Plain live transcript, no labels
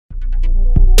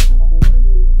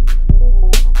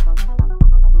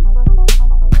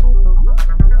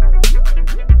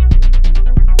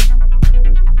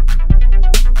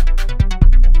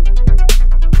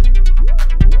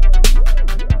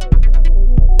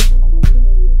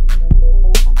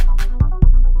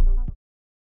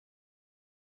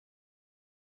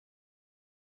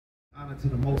to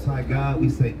the Most High God. We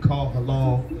say, Call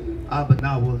Halal,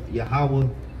 Abanawa, Yahawah,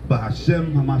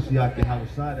 Bahashem, Hamashiach,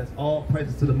 Yahawah. That's all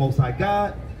praises to the Most High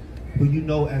God, who you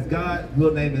know as God.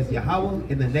 Real name is Yahawah,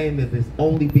 in the name of his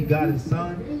only begotten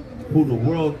Son, who the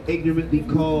world ignorantly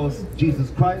calls Jesus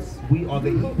Christ. We are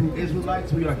the Hebrew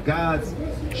Israelites. We are God's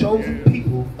chosen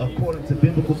people according to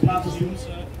biblical prophecy,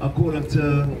 according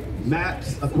to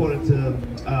maps, according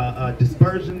to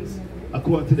dispersions,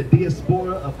 according to the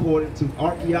diaspora, according to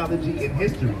archaeology and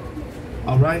history.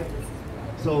 All right?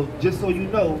 So just so you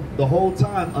know, the whole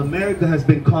time America has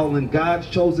been calling God's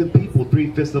chosen people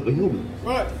 3/5 of a human.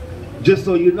 Right. Just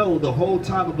so you know, the whole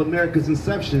time of America's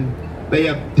inception, they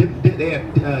have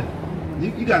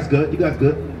you guys good? You guys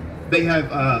good? They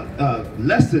have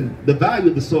lessened the value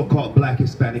of the so-called Black,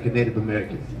 Hispanic, and Native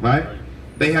Americans. Right?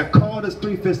 They have called us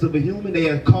 3/5 of a human. They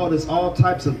have called us all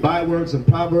types of bywords and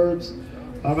proverbs.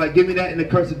 All right, give me that in the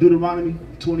curse of Deuteronomy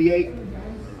 28,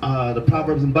 the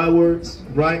proverbs and bywords,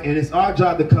 right? And it's our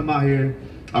job to come out here,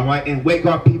 all right, and wake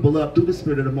our people up through the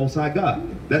Spirit of the Most High God.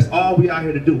 That's all we out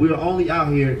here to do. We're only out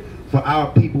here for our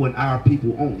people and our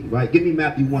people only, right? Give me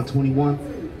Matthew 1:21.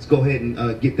 Let's go ahead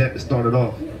and get that to start it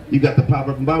off. You got the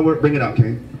proverb and byword? Bring it out,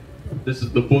 King. This is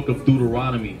the book of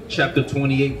Deuteronomy, chapter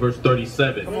 28, verse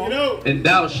 37. And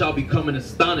thou shalt become an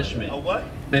astonishment. A what?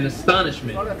 An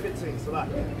astonishment. Start at 15,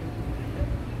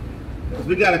 because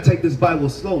we got to take this Bible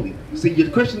slowly. See, your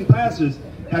Christian pastors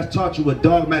has taught you a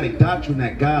dogmatic doctrine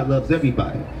that God loves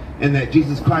everybody and that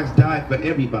Jesus Christ died for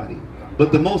everybody.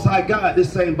 But the Most High God, this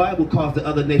same Bible calls the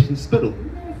other nations spittle.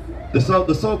 The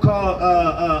so-called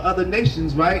other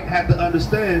nations, right, have to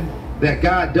understand that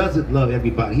God doesn't love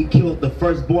everybody. He killed the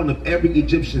firstborn of every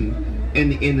Egyptian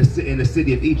in the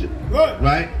city of Egypt,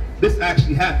 right? This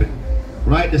actually happened,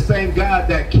 right? The same God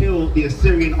that killed the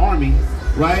Assyrian army,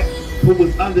 right, who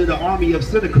was under the army of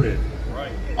Sennacherib.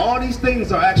 Right. All these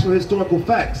things are actual historical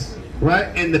facts, right?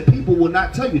 And the people will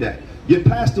not tell you that. Your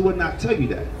pastor will not tell you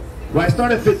that, right?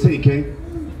 Start at 15,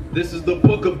 King. This is the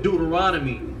book of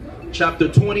Deuteronomy, chapter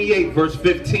 28, verse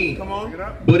 15. Come on.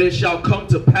 But it shall come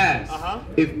to pass,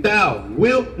 if thou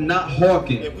wilt not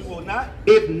hearken. If we will not?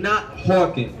 If not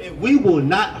hearken. If we will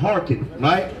not hearken,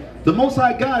 right? The Most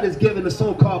High God is giving the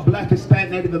so-called Black,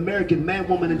 Hispanic, Native American man,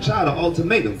 woman, and child an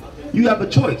ultimatum. You have a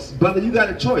choice, brother. You got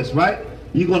a choice, right?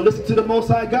 You gonna listen to the Most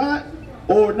High God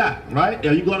or not, right?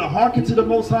 Are you gonna hearken to the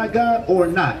Most High God or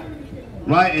not,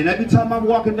 right? And every time I'm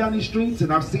walking down these streets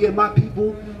and I'm seeing my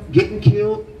people getting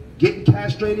killed, getting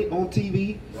castrated on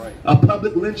TV, a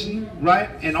public lynching, right?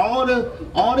 And all the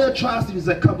atrocities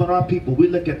that come on our people, we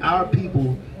look at our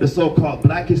people, the so-called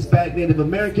Black, Hispanic, Native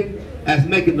American, as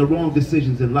making the wrong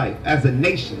decisions in life. As a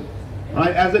nation,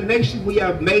 right? As a nation, we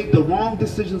have made the wrong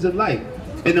decisions in life.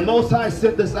 And the Most High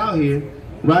sent us out here,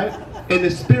 right, in the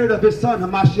spirit of his Son,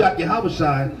 Hamashiach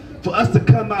Yahawah, for us to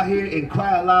come out here and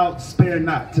cry aloud, spare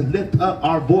not, to lift up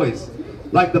our voice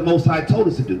like the Most High told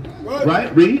us to do,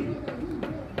 right? Read.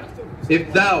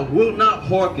 If thou wilt not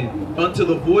hearken unto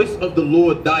the voice of the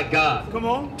Lord thy God. Come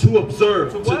on. To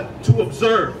observe. To what? To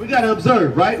observe. We got to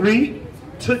observe, right? Read.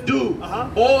 To do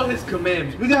all his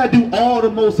commandments. We got to do all the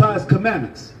Most High's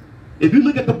commandments. If you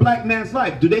look at the black man's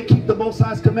life, do they keep the Most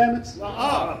High's commandments?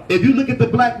 If you look at the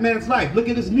black man's life, look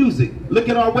at his music, look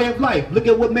at our way of life, look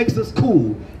at what makes us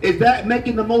cool. Is that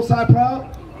making the Most High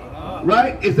proud?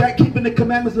 Right? Is that keeping the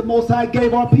commandments the Most High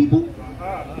gave our people?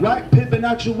 Right? Pimping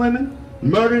out your women,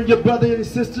 murdering your brother and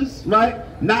sisters,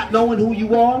 right? Not knowing who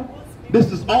you are.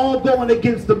 This is all going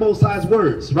against the Most High's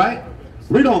words, right?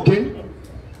 Read on, King.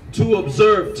 To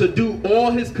observe, to do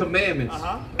all his commandments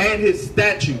and his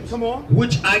statutes,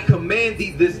 which I command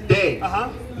thee this day,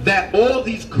 that all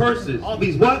these curses, all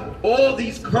these what? All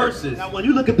these curses. Now when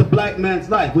you look at the black man's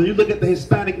life, when you look at the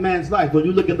Hispanic man's life, when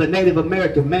you look at the Native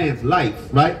American man's life,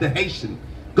 right, the Haitian,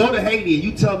 go to Haiti and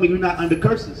you tell me you're not under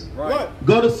curses. Right.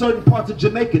 Go to certain parts of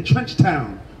Jamaica,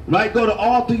 Trenchtown, right? Go to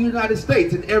all through the United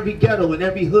States, in every ghetto, in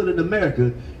every hood in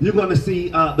America, you're going to see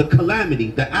the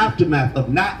calamity, the aftermath of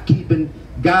not keeping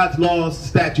God's laws,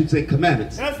 statutes, and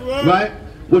commandments. That's right.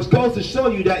 Which goes to show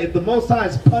you that if the Most High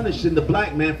is punishing the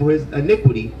black man for his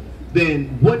iniquity, then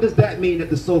what does that mean that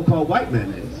the so-called white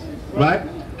man is? Right?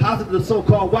 How is it the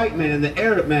so-called white man and the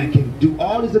Arab man can do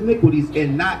all these iniquities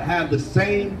and not have the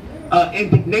same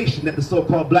indignation that the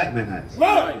so-called black man has?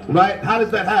 Right? How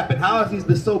does that happen? How is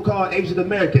the so-called Asian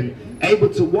American able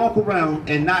to walk around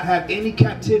and not have any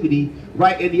captivity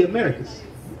right in the Americas?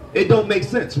 It don't make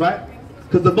sense, right?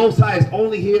 Because the Most High is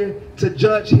only here to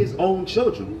judge his own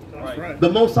children. Right. The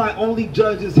Most High only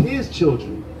judges his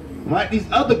children. Right? These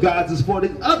other gods is for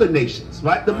the other nations.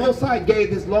 Right? The Most High gave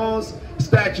his laws,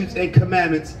 statutes, and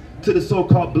commandments to the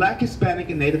so-called Black, Hispanic,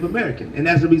 and Native American. And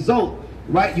as a result,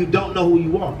 right, you don't know who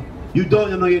you are. You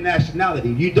don't know your nationality.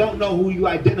 You don't know who you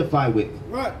identify with.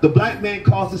 Right. The black man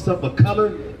calls himself a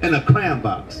color and a crayon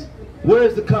box. Where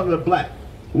is the color of black?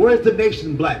 Where is the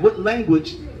nation black? What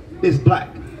language is black?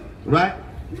 Right?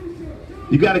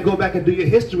 You got to go back and do your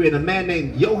history. And a man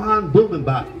named Johann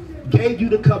Blumenbach gave you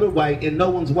the color white, and no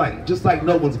one's white, just like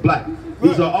no one's black.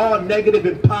 These are all negative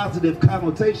and positive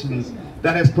connotations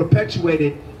that has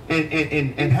perpetuated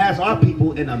and has our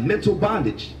people in a mental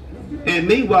bondage. And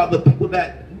meanwhile, the people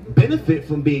that benefit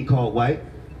from being called white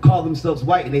call themselves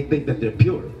white, and they think that they're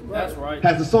pure. That's right.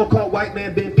 Has the so-called white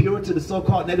man been pure to the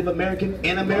so-called Native American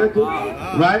in America?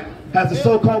 Right? Has the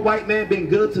so-called white man been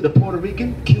good to the Puerto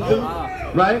Rican, Cuban,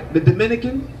 right? The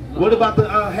Dominican? What about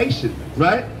the Haitian,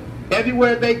 right?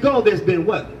 Everywhere they go, there's been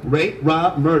what? Rape,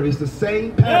 rob, murder. It's the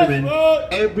same pattern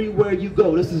everywhere you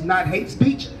go. This is not hate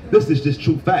speech. This is just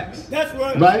true facts. That's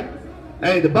right. Right?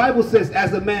 Hey, the Bible says,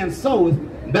 as a man soweth,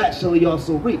 that shall he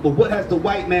also reap. But what has the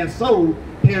white man sowed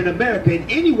here in America and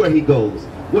anywhere he goes?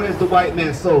 What has the white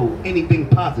man sowed? Anything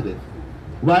positive,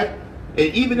 right?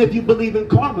 And even if you believe in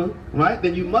karma, right,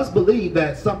 then you must believe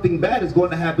that something bad is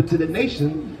going to happen to the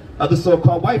nation of the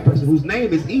so-called white person whose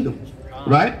name is Edom,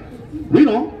 right? Read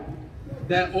on.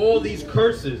 That all these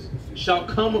curses shall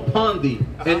come upon thee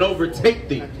and overtake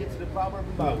thee. Get to the proverb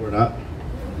about word up.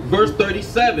 Verse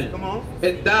 37. Come on.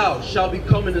 And thou shalt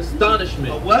become an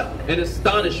astonishment. A what? An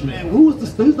astonishment. And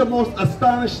who's the most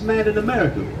astonished man in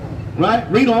America? Right?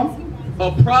 Read on.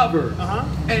 A proverb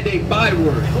and a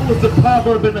byword. Who is the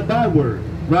proverb and the byword?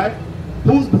 Right?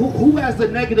 Who has the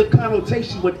negative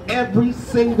connotation with every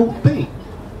single thing?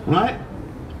 Right?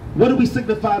 What do we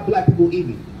signify black people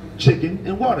eating? Chicken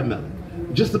and watermelon.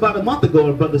 Just about a month ago,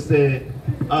 a brother said,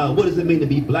 what does it mean to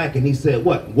be black? And he said,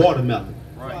 what? Watermelon.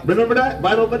 Right. Remember that?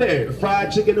 Right over there.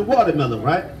 Fried chicken and watermelon,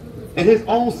 right? And his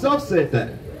own self said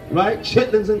that. Right?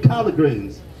 Chitlins and collard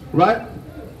greens. Right?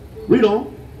 Read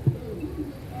on.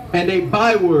 And a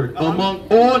byword among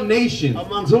all nations.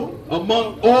 Among who?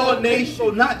 Among all nations. So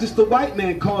not just the white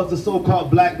man calls the so-called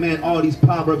black man all these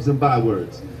proverbs and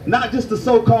bywords. Not just the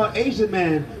so-called Asian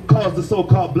man calls the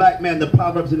so-called black man the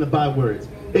proverbs and the bywords.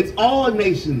 It's all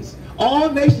nations. All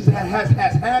nations has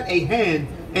had a hand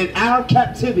in our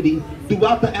captivity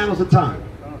throughout the annals of time.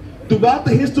 Throughout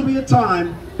the history of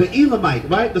time, the Elamite,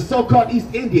 right, the so-called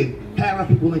East Indian had our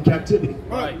people in captivity.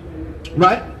 Right.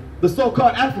 Right? The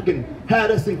so-called African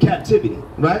had us in captivity,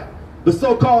 right? The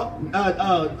so-called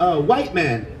white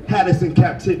man had us in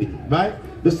captivity, right?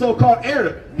 The so-called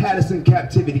Arab had us in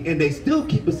captivity, and they still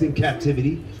keep us in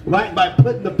captivity, right? By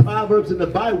putting the proverbs and the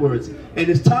bywords. And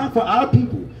it's time for our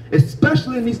people,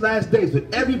 especially in these last days,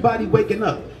 with everybody waking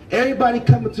up, everybody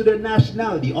coming to their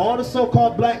nationality, all the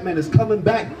so-called black man is coming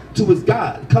back to his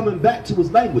God, coming back to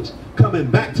his language, coming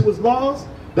back to his laws.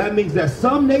 That means that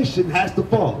some nation has to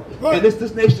fall. Right. And it's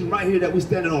this nation right here that we're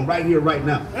standing on right here, right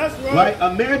now. That's right.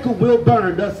 America will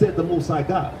burn, thus said the Most High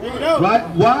God. Right?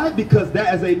 Why? Because that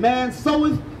as a man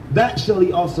soweth, that shall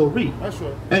he also reap. That's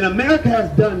right. And America has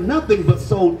done nothing but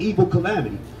sold evil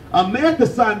calamity. America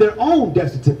signed their own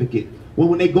death certificate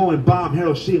when they go and bomb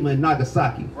Hiroshima and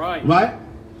Nagasaki. Right. Right?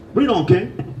 Read on,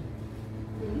 King.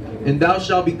 And thou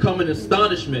shalt become an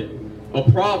astonishment, a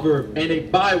proverb and a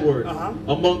byword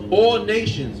among all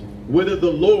nations, whither the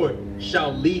Lord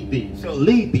shall lead thee. Shall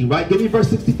lead thee, right? Give me verse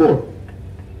 64.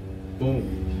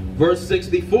 Boom. Verse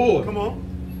 64. Come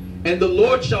on. And the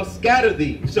Lord shall scatter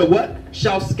thee. So what?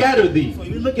 Shall scatter thee. So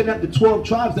you're looking at the 12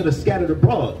 tribes that are scattered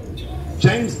abroad.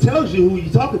 James tells you who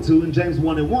you're talking to in James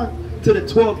 1:1, to the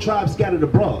 12 tribes scattered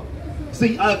abroad.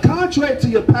 See, contrary to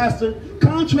your pastor,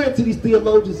 contrary to these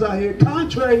theologians out here,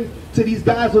 contrary to these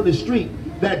guys on the street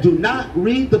that do not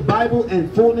read the Bible in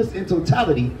fullness and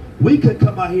totality, we could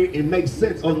come out here and make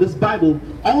sense on this Bible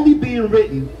only being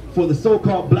written for the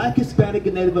so-called black, Hispanic,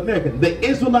 and Native American, the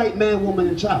Israelite man, woman,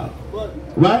 and child.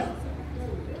 Right?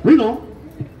 Read on.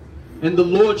 And the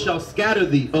Lord shall scatter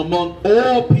thee among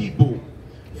all people,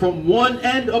 from one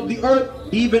end of the earth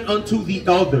even unto the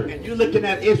other. And you're looking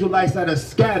at Israelites that are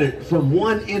scattered from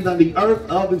one end of the earth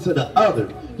up into the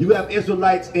other. You have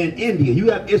Israelites in India. You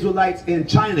have Israelites in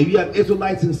China. You have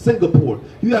Israelites in Singapore.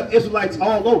 You have Israelites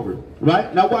all over.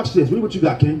 Right? Now watch this. Read what you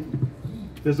got, King.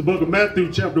 There's the book of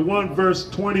Matthew, chapter 1, verse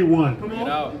 21. Come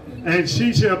on. And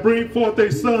she shall bring forth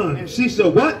a son. And she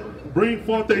shall what? Bring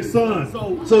forth a son.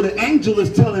 So the angel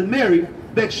is telling Mary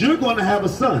that you're going to have a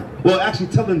son. Well, actually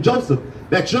telling Joseph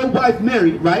that your wife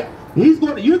Mary, right?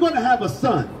 You're going to have a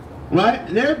son, right?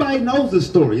 And everybody knows this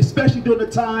story, especially during the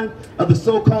time of the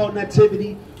so-called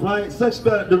nativity, right? Such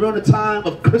during the time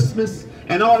of Christmas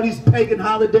and all these pagan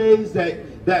holidays that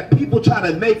that people try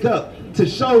to make up to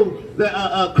show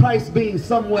that Christ being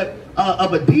somewhat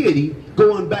of a deity,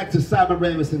 going back to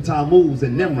Semiramis and Tammuz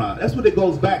and Nimrod. That's what it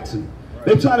goes back to.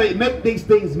 They try to make these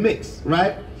things mix,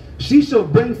 right? She shall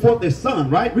bring forth a son,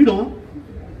 right? Read on.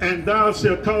 And thou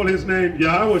shalt call his name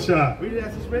Yahawah. Read it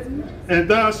as it's written. And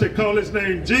thou shalt call his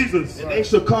name Jesus. And they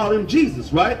shall call him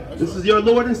Jesus, right? This is your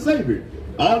Lord and Savior.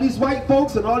 All these white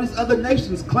folks and all these other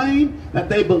nations claim that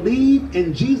they believe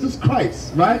in Jesus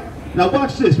Christ, right? Now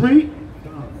watch this, read.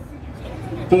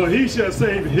 For he shall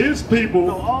save his people.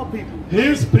 No, all people.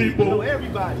 His people. No,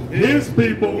 everybody. His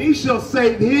people. He shall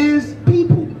save his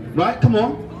people, right? Come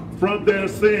on. From their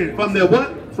sins. From their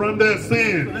what? From their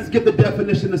sins. Let's get the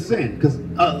definition of sin, because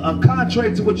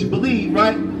contrary to what you believe,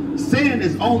 right? Sin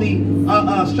is only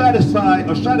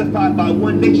stratified by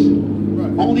one nation.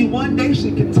 Right. Only one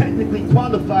nation can technically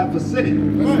qualify for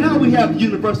sin. Right. Now we have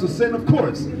universal sin, of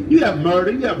course. You have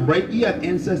murder, you have rape, you have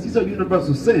incest. These are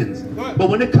universal sins. Right. But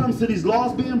when it comes to these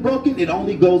laws being broken, it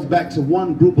only goes back to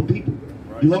one group of people.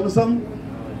 Right. You holding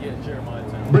something? Yeah, Jeremiah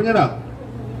 10. Bring it up.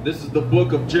 This is the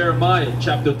book of Jeremiah,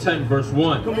 chapter 10, verse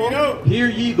 1. Come on. Hear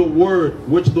ye the word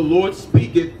which the Lord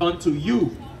speaketh unto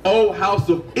you, O house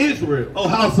of Israel. O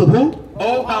house of who?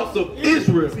 O house of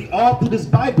Israel. See, all through this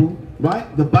Bible,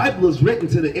 right? The Bible is written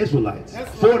to the Israelites,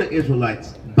 for the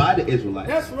Israelites, by the Israelites.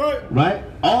 That's right. Right?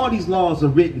 All these laws are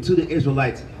written to the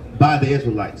Israelites, by the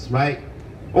Israelites, right?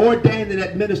 Ordained and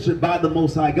administered by the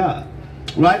Most High God.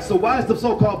 Right? So why is the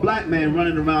so-called black man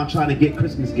running around trying to get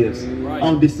Christmas gifts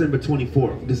on December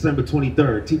 24th, December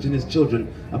 23rd, teaching his children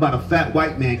about a fat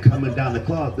white man coming down the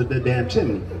closet, the damn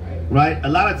chimney? Right? A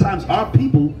lot of times our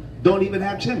people don't even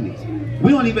have chimneys.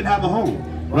 We don't even have a home.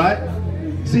 Right?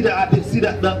 See,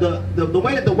 the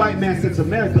way that the white man sets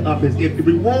America up is it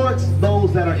rewards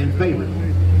those that are in favor.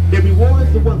 It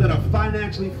rewards the ones that are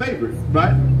financially favored.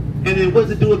 Right? And then what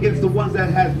does it do against the ones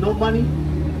that have no money?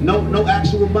 No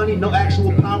actual money, no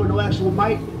actual power, no actual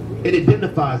might. It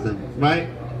identifies them, right?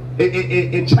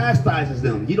 It chastises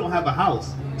them. You don't have a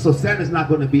house, so Santa's not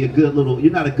going to be a good little,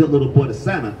 you're not a good little boy to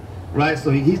Santa, right? So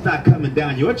he's not coming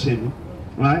down your chimney,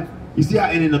 right? You see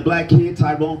how, and then the black kid,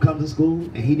 Tyrone, comes to school,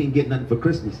 and he didn't get nothing for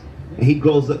Christmas. And he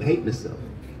grows up hating himself,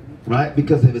 right?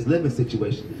 Because of his living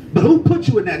situation. But who put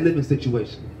you in that living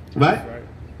situation, right?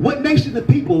 What nation of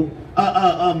people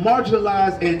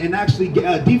marginalized and actually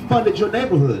defunded your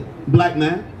neighborhood, black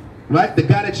man? Right? The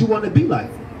guy that you want to be like.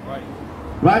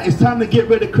 Right? It's time to get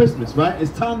rid of Christmas, right?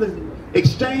 It's time to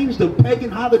exchange the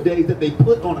pagan holidays that they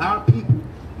put on our people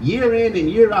year in and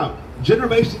year out,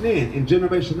 generation in and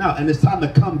generation out. And it's time to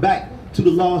come back to the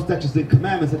laws, statutes, and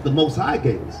commandments that the Most High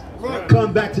gave us. Right.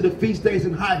 Come back to the feast days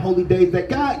and high holy days that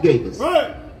God gave us.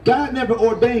 Right. God never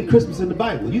ordained Christmas in the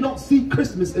Bible. You don't see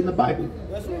Christmas in the Bible.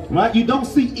 Right? You don't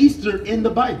see Easter in the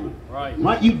Bible.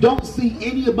 Right? You don't see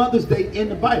any of Mother's Day in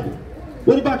the Bible.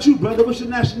 What about you, brother? What's your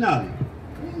nationality?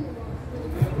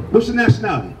 What's your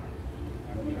nationality?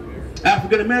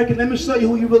 African American. Let me show you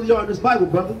who you really are in this Bible,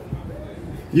 brother.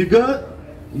 You good?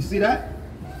 You see that?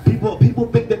 People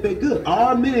think that they're good.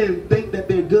 Our men think that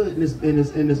they're good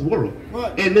in this world.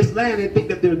 In this land, they think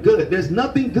that they're good. There's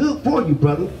nothing good for you,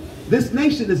 brother. This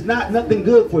nation is not nothing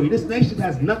good for you. This nation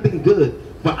has nothing good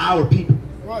for our people.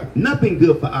 Right. Nothing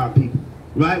good for our people.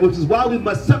 Right? Which is why we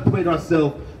must separate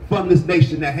ourselves from this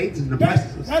nation that hates us and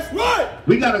oppresses us. That's right.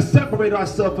 We got to separate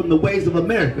ourselves from the ways of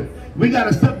America. We got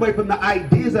to separate from the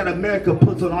ideas that America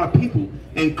puts on our people.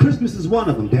 And Christmas is one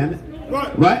of them, damn it.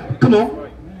 Right? Right? Come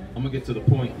on. I'm going to get to the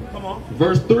point. Come on.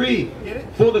 Verse 3. Get it?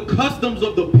 For the customs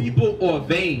of the people are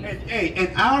vain.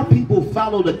 And our people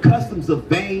follow the customs of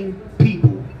vain people.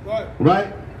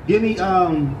 Right? Give me,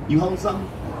 you hold something?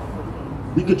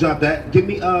 You could drop that. Give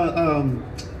me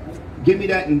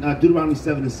that in Deuteronomy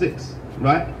 7:6.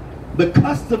 Right? The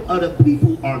custom of the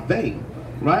people are vain.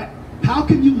 Right? How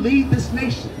can you lead this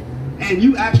nation and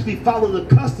you actually follow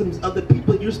the customs of the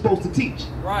people you're supposed to teach?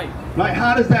 Right?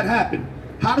 How does that happen?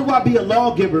 How do I be a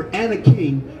lawgiver and a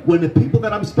king when the people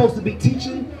that I'm supposed to be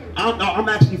teaching, I'm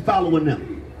actually following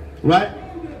them? Right?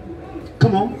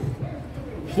 Come on.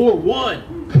 For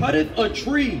one cutteth a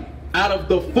tree out of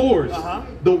the forest,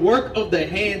 the work of the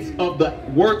hands of the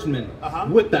workmen,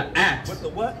 with the axe. With the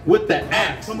what? With the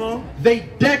axe. Come on. They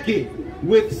deck it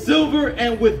with silver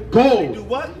and with gold. They do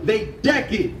what? They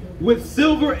deck it with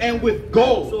silver and with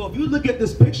gold. So if you look at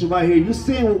this picture right here, you're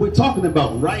seeing what we're talking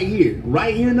about right here.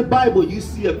 Right here in the Bible, you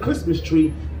see a Christmas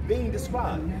tree being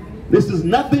described. This is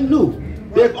nothing new.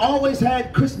 They've always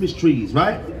had Christmas trees,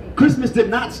 right? Christmas did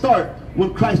not start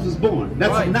when Christ was born.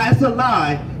 That's a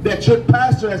lie that your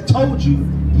pastor has told you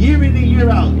year in and year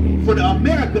out for the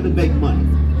America to make money.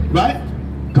 Right?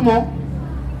 Come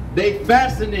on. They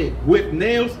fasten it with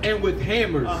nails and with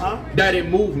hammers, that it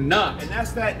move not. And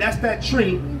that's that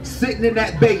tree sitting in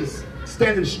that base,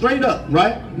 standing straight up,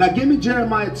 right? Now give me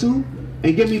Jeremiah 2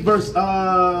 and give me verse,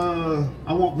 I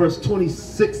want verse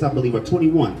 26, I believe, or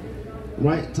 21.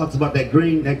 Right? It talks about that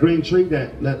green tree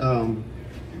that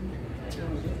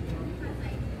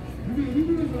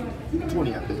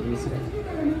 20, I think. Let me see.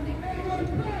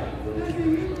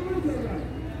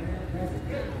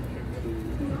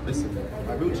 Listen,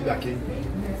 I read what you got, King.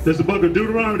 There's the book of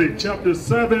Deuteronomy, chapter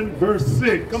 7, verse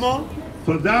 6. Come on.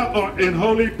 For thou art an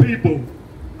holy people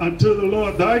unto the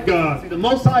Lord thy God. See, the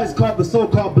Most High is called the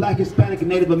so-called Black, Hispanic, and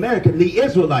Native American, the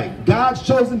Israelite, God's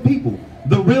chosen people,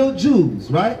 the real Jews,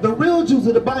 right? The real Jews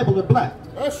of the Bible are black.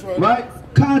 That's right. Right?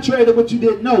 Contrary to what you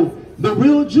didn't know, the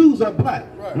real Jews are black.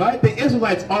 Right? The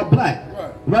Israelites are black.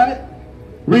 Right?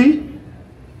 Read.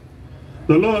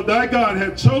 The Lord thy God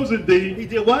hath chosen thee. He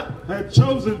did what? Hath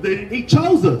chosen thee. He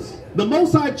chose us. The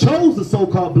Most High chose the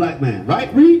so-called black man.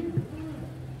 Right? Read.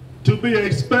 To be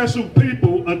a special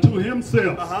people unto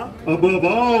himself, above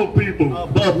all people.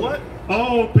 Above what?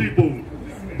 All people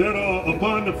that are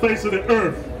upon the face of the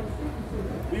earth.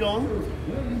 Read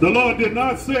on. The Lord did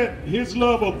not set his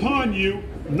love upon you,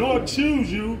 nor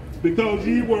choose you, because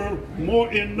ye were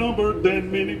more in number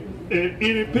than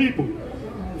any people.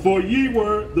 For ye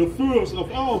were the fewest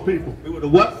of all people. We were the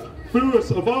what?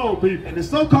 Fewest of all people. And the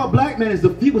so-called black man is the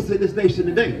fewest in this nation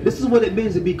today. This is what it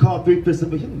means to be called 3/5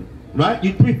 of a human. Right?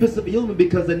 You're 3/5 of a human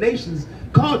because the nations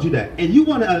called you that. And you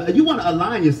want to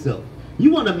align yourself.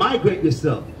 You want to migrate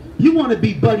yourself. You want to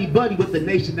be buddy-buddy with the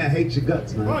nation that hates your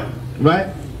guts, man. Right?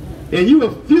 And you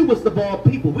are fewest of all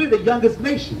people. We're the youngest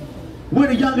nation. We're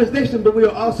the youngest nation, but we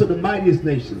are also the mightiest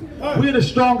nation. We're the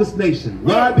strongest nation.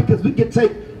 Why? Because we can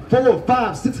take 400,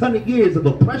 500, 600 years of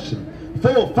oppression,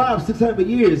 400, 500, 600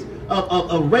 years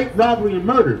of rape, robbery, and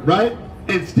murder, right?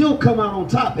 And still come out on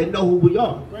top and know who we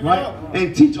are, right?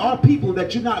 And teach our people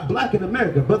that you're not black in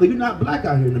America, brother. You're not black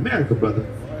out here in America, brother.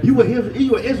 You are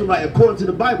Israelite according to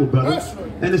the Bible, brother.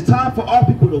 And it's time for our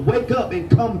people to wake up and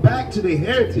come back to their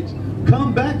heritage.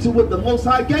 Come back to what the Most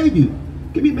High gave you.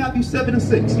 Give me Matthew 7 and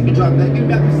 6. You can drop that. Give me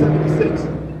Matthew 7 and 6.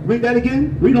 Read that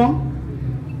again. Read on.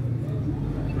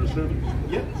 Verse 7?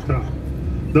 Yep.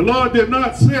 The Lord did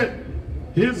not set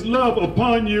his love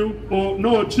upon you,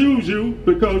 nor choose you,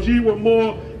 because ye were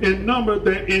more in number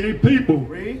than any people.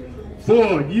 Read.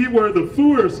 For ye were the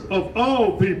fewest of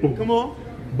all people. Come on.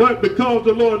 But because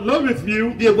the Lord loveth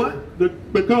you, Did what?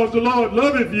 because the Lord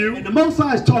loveth you. And the Most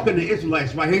High is talking to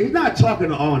Israelites right here. He's not talking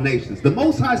to all nations. The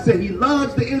Most High said he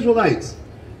loves the Israelites.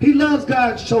 He loves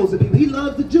God's chosen people. He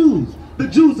loves the Jews. The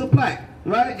Jews are black,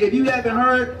 right? If you haven't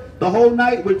heard, the whole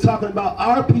night we're talking about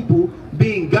our people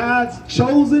being God's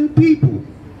chosen people,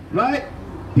 right?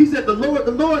 He said the Lord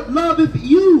loveth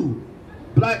you,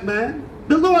 black man.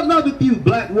 The Lord loveth you,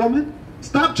 black woman.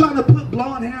 Stop trying to put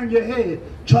blonde hair in your head,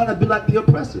 trying to be like the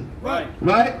oppressor. Right?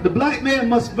 The black man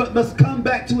must come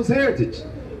back to his heritage.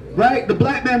 Right? The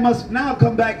black man must now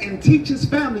come back and teach his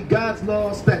family God's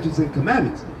laws, statutes, and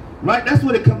commandments. Right? That's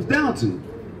what it comes down to.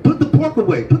 Put the pork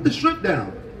away. Put the shrimp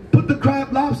down. Put the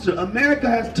crab lobster. America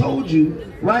has told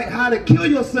you, right, how to kill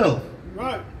yourself.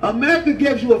 Right. America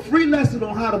gives you a free lesson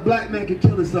on how the black man can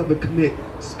kill himself and commit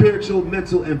spiritual,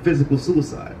 mental, and physical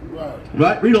suicide.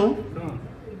 Right? Read on.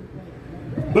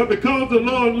 But because the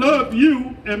Lord loved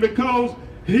you, and because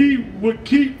he would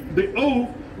keep the oath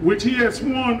which he has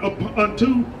sworn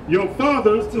unto your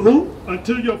fathers. To who?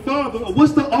 Unto your fathers.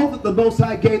 What's the oath that the Most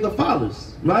High gave the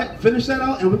fathers? Right? Finish that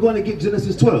out, and we're going to get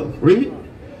Genesis 12. Read.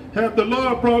 Hath the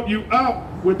Lord brought you out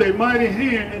with a mighty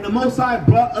hand. And the Most High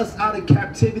brought us out of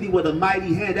captivity with a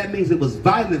mighty hand. That means it was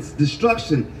violence,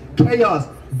 destruction, chaos.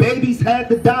 Babies had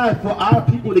to die for our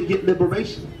people to get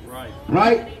liberation.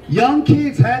 Right? Young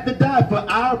kids had to die for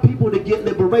our people to get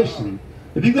liberation.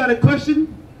 If you got a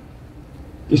question,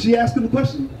 is she asking the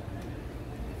question?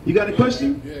 You got a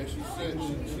question? Yeah, she said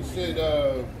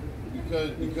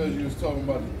because you was talking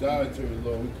about the dietary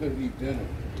law, we couldn't eat dinner.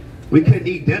 We couldn't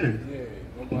eat dinner. Yeah,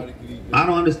 nobody could eat dinner. I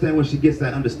don't understand where she gets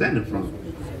that understanding from.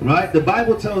 Right? The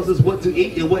Bible tells us what to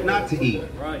eat and what not to eat.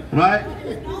 Right?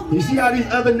 You see how these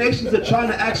other nations are trying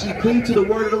to actually cleave to the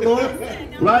word of the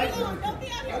Lord? Right?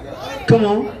 Come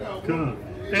on. Come.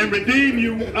 And redeem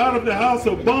you out of the house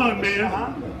of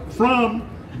bondmen from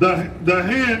the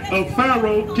hand of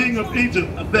Pharaoh, king of Egypt.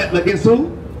 Against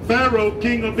who? Pharaoh,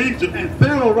 king of Egypt. And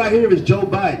Pharaoh right here is Joe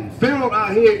Biden. Pharaoh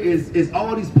out here is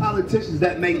all these politicians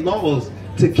that make laws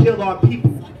to kill our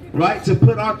people, right? To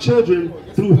put our children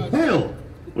through hell,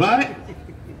 right?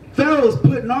 Pharaoh is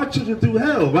putting our children through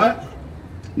hell, right?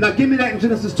 Now give me that in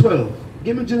Genesis 12.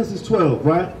 Give me Genesis 12,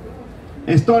 right?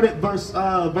 And start at verse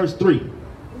 3.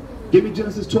 Give me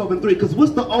Genesis 12 and 3. Because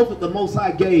what's the oath that the Most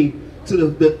High gave to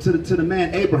the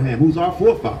man Abraham, who's our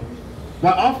forefather?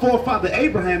 Well, our forefather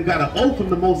Abraham got an oath from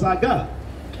the Most High God.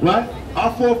 Right?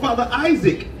 Our forefather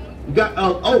Isaac got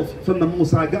an oath from the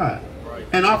Most High God.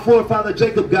 And our forefather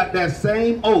Jacob got that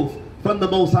same oath from the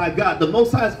Most High God. The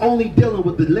Most High is only dealing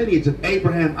with the lineage of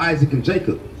Abraham, Isaac, and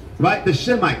Jacob. Right? The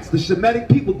Shemites, the Shemitic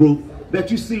people group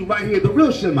that you see right here, the real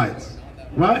Shemites.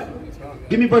 Right?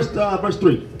 Give me verse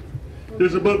 3.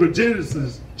 There's a book of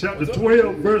Genesis, chapter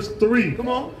 12, verse 3. Come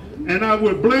on. And I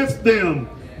will bless them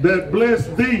that bless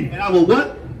thee. And I will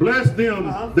what? Bless them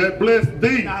that bless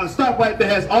thee. Now stop right there.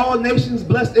 Has all nations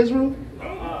blessed Israel?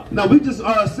 Now we just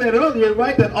said earlier,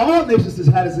 right, that all nations has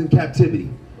had us in captivity.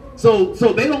 So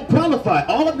they don't qualify.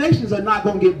 All nations are not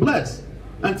going to get blessed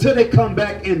until they come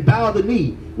back and bow the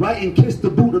knee, right, and kiss the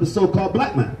boot of the so-called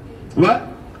black man, right?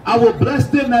 I will bless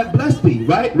them that bless thee,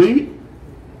 right? Read.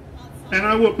 And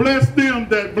I will bless them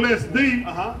that bless thee,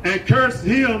 and curse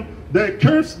him that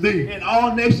cursed thee. And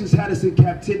all nations had us in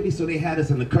captivity, so they had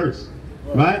us in the curse,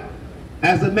 right?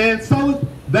 As a man soweth,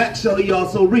 that shall he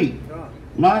also reap,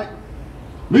 right?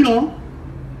 Read on.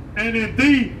 And in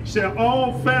thee shall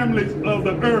all families of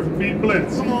the earth be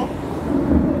blessed. Come on.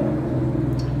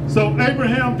 So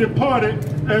Abraham departed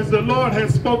as the Lord had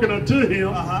spoken unto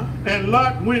him, and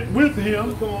Lot went with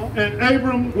him, and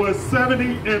Abram was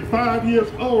 75 years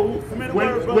old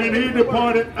when he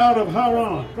departed out of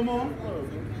Haran. Come on.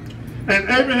 And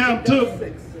Abraham took,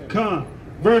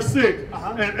 verse 6,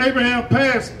 and Abraham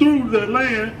passed through the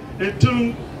land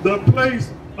into the place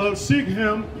of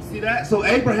Shechem. See that? So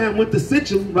Abraham went to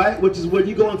Shechem, right, which is where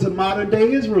you go into modern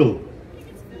day Israel.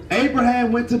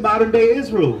 Abraham went to modern day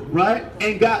Israel, right,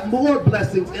 and got more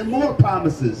blessings and more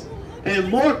promises and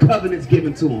more covenants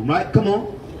given to him, right? Come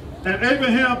on. And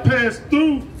Abraham passed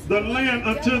through the land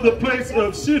unto the place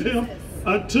of Shechem,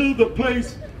 unto the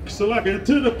place,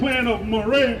 unto the plain of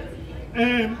Moreh,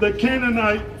 and the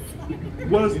Canaanite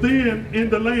was then in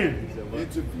the land.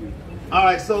 All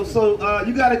right, so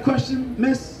you got a question,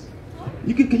 miss?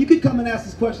 You can come and ask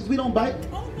us questions. We don't bite.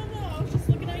 Oh, no, I was just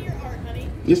looking at your art, honey.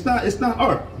 It's not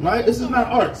art, right? This is not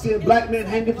art. Seeing black men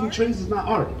hanging from trees is not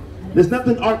art. There's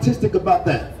nothing artistic about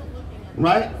that,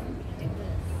 right?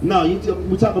 No,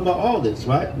 we're talking about all this,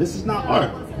 right? This is not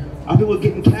art. Our people are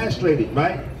getting castrated,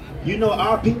 right? You know,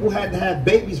 our people had to have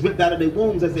babies ripped out of their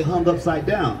wombs as they hung upside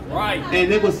down. Right.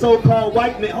 And they were so-called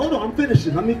white men. Hold on, I'm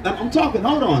finishing. I'm talking.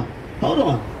 Hold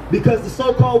on. Because the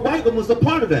so-called white woman was a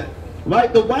part of that.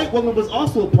 Right? The white woman was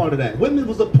also a part of that. Women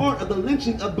was a part of the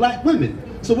lynching of black women.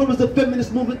 So where was the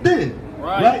feminist movement then?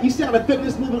 Right? You see how the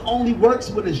feminist movement only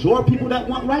works when it's your people that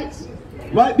want rights?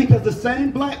 Right? Because the same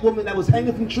black woman that was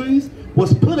hanging from trees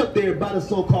was put up there by the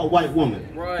so-called white woman.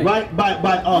 Right?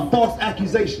 By false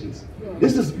accusations.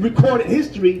 This is recorded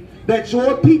history that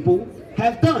your people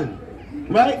have done.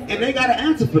 Right? And they got to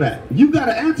answer for that. You got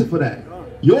to answer for that.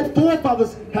 Your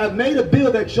forefathers have made a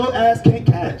bill that your ass can't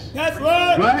cash. That's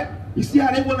right. Right? You see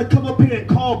how they want to come up here and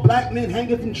call black men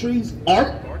hanging from trees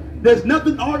art? There's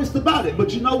nothing artist about it.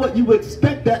 But you know what? You would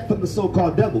expect that from the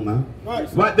so-called devil, man.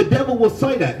 Right? The devil will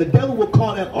say that. The devil will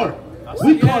call that art.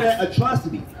 We call that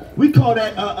atrocity. We call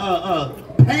that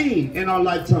pain in our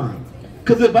lifetime.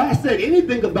 Because if I said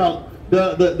anything about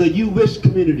the you-wish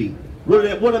community,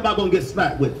 what am I going to get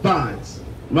slapped with? Fines.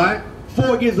 Right?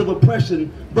 4 years of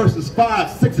oppression versus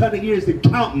 500-600 years and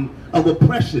counting of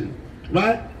oppression.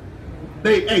 Right?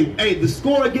 Hey, the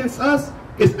score against us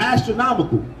is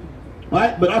astronomical,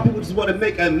 right? But our people just want to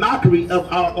make a mockery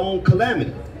of our own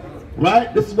calamity,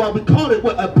 right? This is why we call it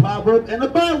what? A proverb and a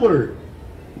byword.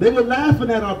 They were laughing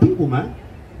at our people, man,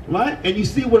 right? And you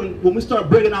see when we start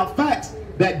bringing out facts,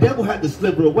 that devil had to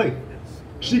slither away.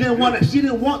 She didn't want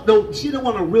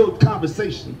a real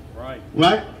conversation,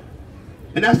 right?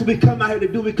 And that's what we come out here to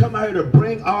do. We come out here to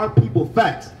bring our people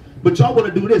facts. But y'all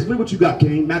want to do this. Read what you got,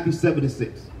 King. Matthew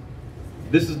 7:6.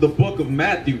 This is the book of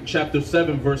Matthew, chapter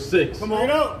 7, verse 6. Come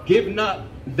on. Give not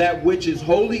that which is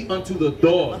holy unto the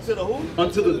dogs. Unto the who?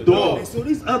 Unto the dogs. Okay, so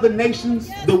these other nations,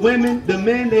 the women, the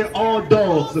men, they're all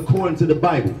dogs according to the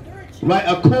Bible. Right?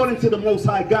 According to the Most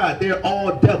High God, they're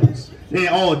all devils.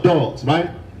 They're all dogs, right?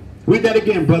 Read that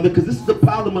again, brother, because this is the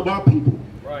problem of our people.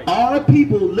 Right. Our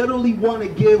people literally want to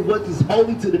give what is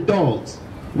holy to the dogs.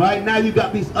 Right? Now you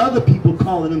got these other people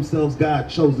calling themselves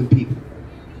God's chosen people.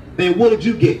 And what did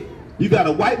you get? You got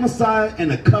a white Messiah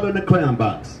and a color in the crayon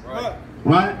box.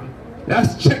 Right?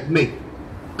 That's checkmate.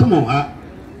 Come on,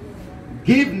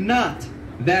 Give not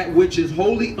that which is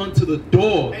holy unto the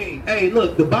dogs. Hey,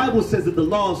 look, the Bible says that the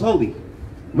law is holy.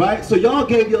 Right? So y'all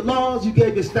gave your laws, you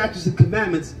gave your statutes and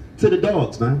commandments to the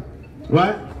dogs, man.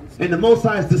 Right? And the Most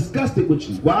High is disgusted with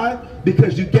you. Why?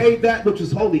 Because you gave that which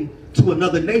was holy to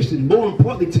another nation, more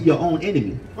importantly to your own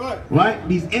enemy. Right?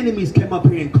 These enemies came up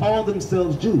here and called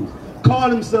themselves Jews,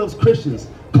 called themselves Christians,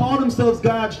 called themselves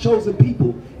God's chosen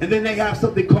people, and then they have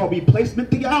something called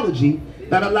replacement theology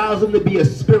that allows them to be a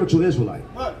spiritual Israelite.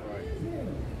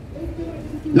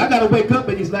 Y'all got to wake up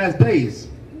in these last days.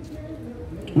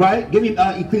 Right? Give me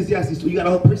Ecclesiastes. You got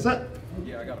a whole precept?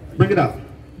 Yeah, I got it. Bring it out.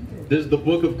 This is the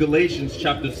book of Galatians,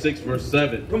 chapter 6, verse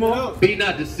 7. Come on. Be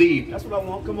not deceived. That's what I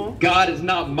want. Come on. God is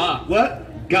not mocked.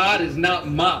 What? God is not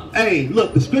mocked. Hey,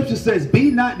 look, the scripture says, be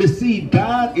not deceived.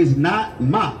 God is not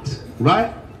mocked.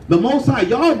 Right? The Most High,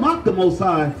 y'all mock the Most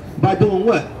High by doing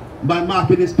what? By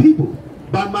mocking his people.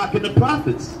 By mocking the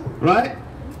prophets. Right?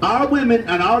 Our women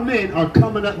and our men are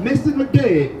coming up missing or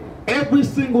dead every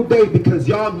single day because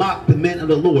y'all mock the men of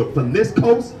the Lord from this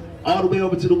coast all the way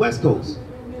over to the west coast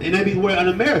and everywhere in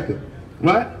America,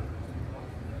 right?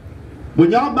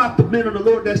 When y'all mock the men of the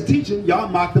Lord that's teaching, y'all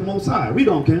mock the Most High. Read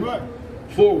on, Ken. Right.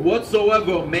 For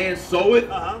whatsoever a man soweth,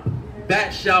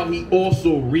 that shall he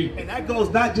also reap. And that goes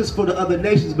not just for the other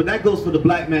nations, but that goes for the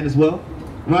black man as well,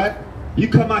 right? You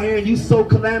come out here and you sow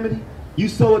calamity, you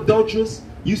sow adulteress,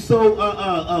 you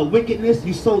sow wickedness,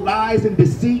 you sow lies and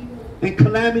deceit and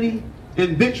calamity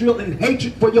and vitriol and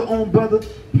hatred for your own brother,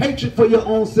 hatred for your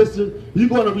own sister. You're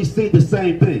going to receive the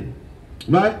same thing,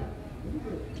 right?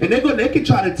 And they can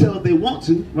try to tell if they want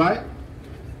to, right?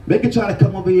 They can try to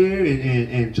come over here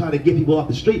and try to get people off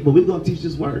the street, but we're going to teach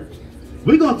this word.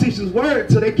 We're going to teach this word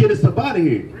till they get us up out of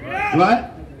here, right?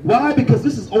 Why? Because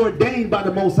this is ordained by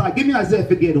the Most High. Give me Isaiah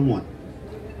 58:1.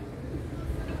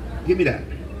 Give me that.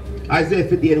 Isaiah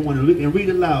 58:1, and read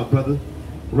it loud, brother.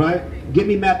 Right? Give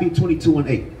me Matthew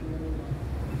 22:8.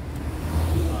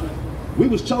 We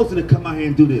was chosen to come out here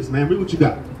and do this, man. Read what you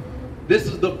got. This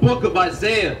is the book of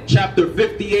Isaiah, chapter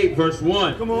 58, verse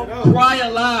 1. Come on. Cry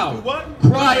aloud. Do what?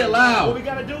 Cry aloud. What we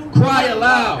gotta do? Cry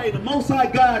aloud. Hey, the Most High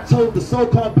God told the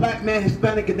so-called black man,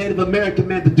 Hispanic, and Native American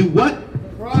man to do what?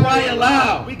 Cry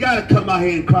aloud. We gotta come out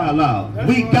here and cry aloud.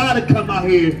 We gotta come out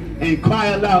here and cry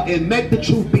aloud and make the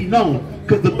truth be known.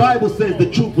 Because the Bible says the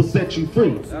truth will set you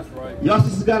free. That's right. Y'all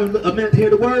sisters got a minute to hear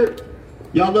the word?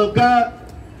 Y'all love God?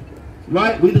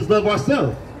 Right? We just love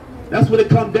ourselves. That's what it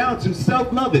comes down to.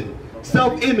 Self-loving.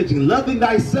 Self-imaging. Loving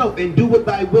thyself and do what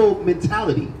thy will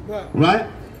mentality. Right?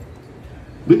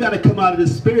 We got to come out of the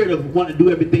spirit of wanting to do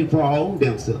everything for our own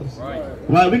damn selves.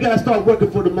 Right? We got to start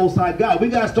working for the Most High God. We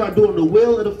got to start doing the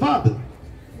will of the Father.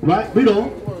 Right? Read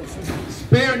on.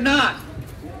 Spare not.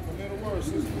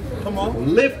 Come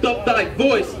on. Lift up thy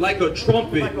voice like a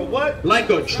trumpet. Like a what?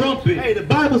 Like a trumpet. Hey, the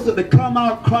Bible said to come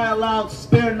out, cry aloud,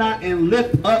 spare not, and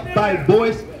lift up thy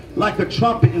voice like a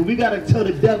trumpet. And we got to tell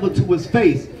the devil to his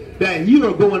face that you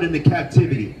are going into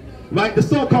captivity. Right? The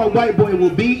so-called white boy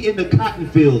will be in the cotton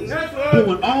fields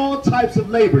doing all types of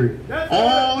labor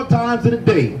all times of the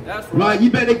day. Right?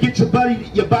 You better get your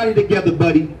body together,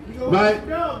 buddy. Right?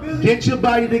 Get your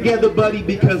body together, buddy,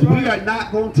 because we are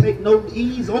not going to take no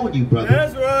ease on you, brother.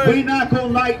 That's right. We're not going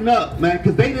to lighten up, man,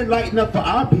 because they didn't lighten up for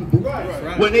our people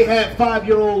when they had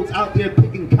 5-year-olds out there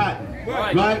picking cotton.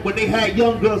 Right? When they had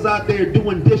young girls out there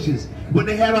doing dishes. When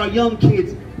they had our young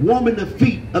kids warming the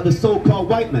feet of the so-called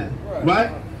white man.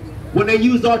 Right? When they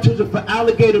used our children for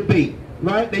alligator bait.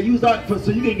 Right? They used our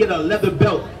so you can get a leather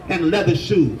belt and leather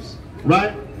shoes.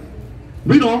 Right?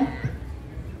 Read on.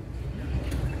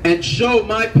 And show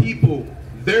my people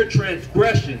their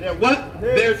transgression. Their what?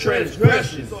 Their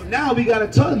transgression. So now we got to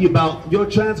tell you about your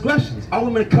transgressions. Our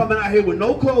women are coming out here with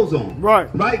no clothes on. Right.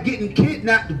 Right? Getting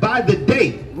kidnapped by the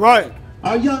day. Right.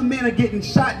 Our young men are getting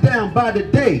shot down by the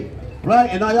day. Right?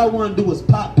 And all y'all want to do is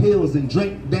pop pills and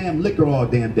drink damn liquor all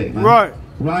damn day, man. Right.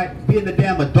 Right? Being a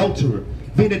damn adulterer.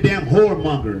 Being a damn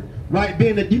whoremonger. Right?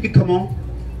 Being a, you can come on.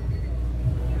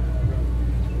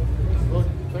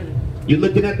 You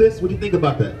looking at this? What do you think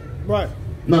about that? Right.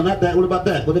 No, not that. What about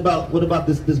that? What about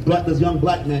this young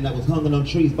black man that was hung on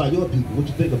trees by your people? What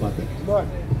you think about that? Right.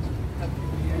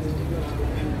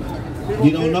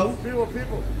 You don't know?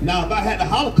 People. Now, if I had the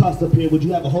Holocaust up here, would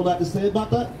you have a whole lot to say about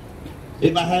that?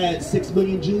 If I had 6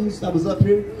 million Jews that was up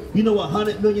here, you know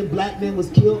 100 million black men was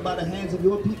killed by the hands of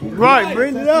your people? Right,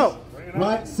 bring it up.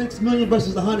 Right? 6 million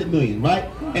versus 100 million, right?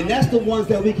 And that's the ones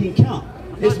that we can count.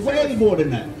 It's way more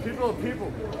than that. People are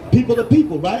people. People are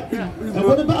people, right? And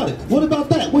what about it? What about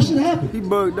that? What should happen? He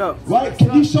bugged up. Right?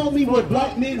 Can you show me where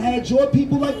black men had your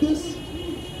people like this?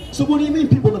 So what do you mean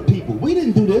people are people? We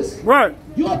didn't do this. Right.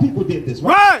 Your people did this,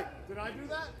 right? Right. Did I do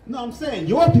that? No, I'm saying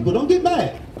your people. Don't get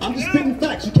mad. I'm just spitting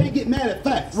facts. You can't get mad at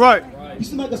facts. Right. You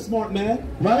seem like a smart man,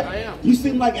 right? I am. You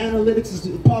seem like analytics is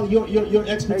part of your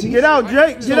expertise. Hey, get out,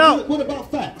 Jake. So Get out. What about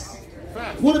facts?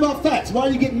 Facts. What about facts? Why are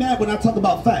you getting mad when I talk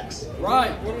about facts? Right.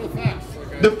 What are the facts?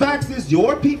 Okay. The facts is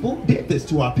your people did this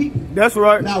to our people. That's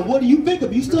right. Now, what do you think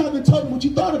of it? You still haven't told me what you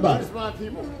thought about it. It's my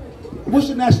people. What's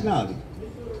your nationality?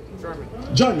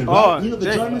 German. German, right? Oh, You know the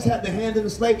dang. Germans had their hand in the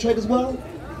slave trade as well?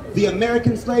 The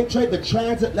American slave trade, the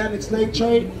transatlantic slave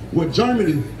trade, where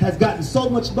Germany has gotten so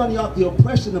much money off the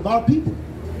oppression of our people.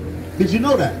 Did you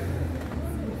know that?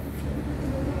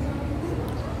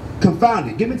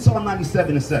 Confounded. Give me Psalm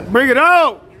 97 and 7. Bring it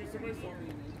out.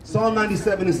 Psalm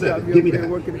 97 and 7. Give me that.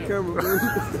 Working the camera,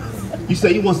 man. You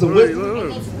say you want some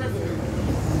wisdom?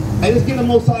 Hey, let's get a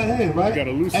Most High hand, right?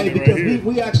 Gotta loosen Hey, it because right here.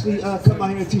 we actually come out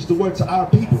here and teach the word to our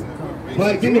people.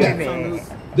 Right? Give me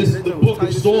that. This is the book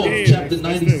of Psalms, chapter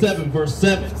 97, verse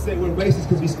 7. Say we're racist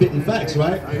because we spitting facts,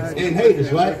 right? And haters,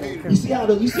 right? You see how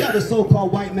the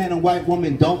so-called white man and white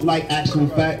woman don't like actual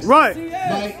facts? Right.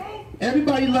 Right?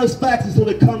 Everybody loves facts until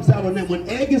it comes out on them. When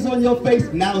egg is on your face,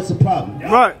 now it's a problem.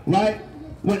 Right. Right?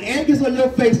 When egg is on your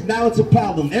face, now it's a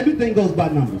problem. Everything goes by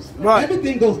numbers. Right.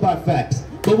 Everything goes by facts.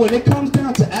 But when it comes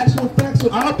down to actual facts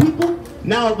with our people,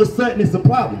 now all of a sudden it's a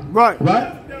problem. Right.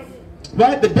 Right?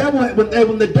 Right? The devil,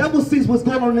 when the devil sees what's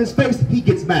going on in his face, he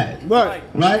gets mad. Right.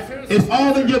 Right? It's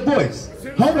all in your voice.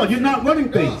 Hold on, you're not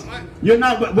running things. We're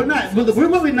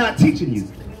really not teaching you.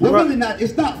 We're Right. really not,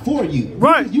 it's not for you.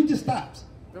 Right. You just stopped.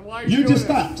 Then why are You doing just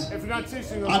this? stopped. If you're not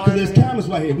teaching them, Because there's cameras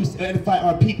right here. We edify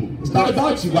our people. It's not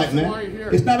about you, white man.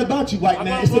 It's not about you, white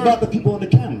man. It's about the people on the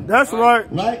camera. That's right.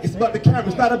 Right? It's about the camera.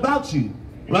 It's not about you.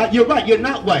 Right? You're right. You're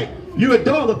not white. You're a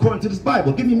dog according to this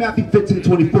Bible. Give me Matthew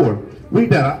 15:24. Read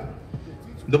that.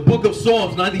 The book of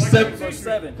Psalms, 97, verse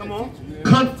 7. Come on.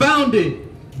 Confounded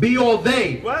be all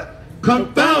they. What?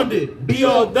 Confounded be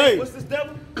all they. What's this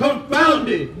devil?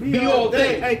 Confounded be all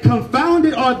they. Hey,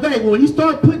 confounded are they. When you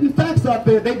start putting facts out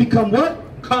there, they become what?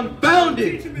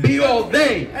 Confounded be all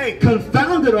they. Hey,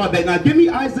 confounded are they. Now give me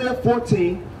Isaiah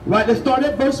 14. Right? Let's start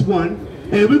at verse 1.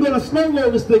 And we're going to slow roll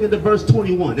this thing into verse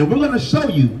 21. And we're going to show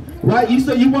you. Right? You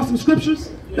say you want some scriptures?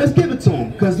 Let's give it to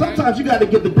him. Because sometimes you got to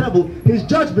give the devil his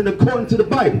judgment according to the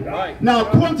Bible. Right. Now,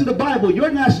 according to the Bible, your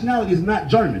nationality is not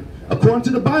German. According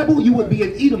to the Bible, you would be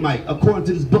an Edomite, according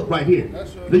to this book right here.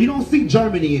 Now, you don't see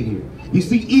Germany in here. You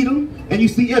see Edom and you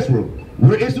see Israel.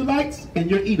 We're Israelites and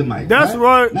you're Edomites. That's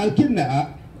right. Now, give him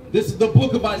that. This is the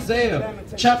book of Isaiah,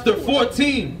 chapter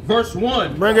 14, verse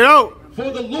 1. Bring it out. For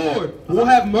the Lord will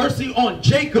have mercy on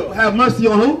Jacob. Have mercy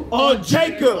on who? On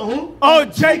Jacob. On who?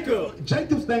 On Jacob.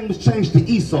 Jacob's name was changed to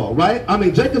Esau, right? I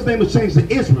mean, Jacob's name was changed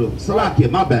to Israel. Salakia,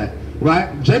 my bad.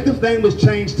 Right? Jacob's name was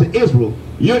changed to Israel.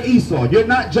 You're Esau. You're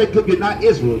not Jacob. You're not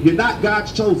Israel. You're not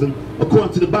God's chosen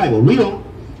according to the Bible. Read on.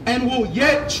 And will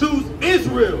yet choose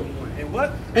Israel. And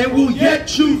what? And will yet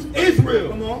choose Israel.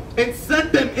 Come on. And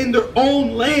set them in their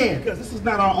own land. Because this is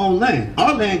not our own land.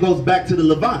 Our land goes back to the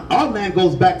Levant. Our land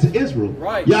goes back to Israel.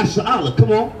 Right. Yahawah,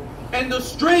 come on. And the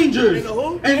strangers. And the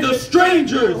who? And the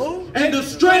strangers. And the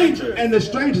strangers. And the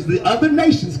strangers, the other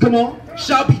nations, come on.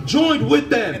 Shall be joined with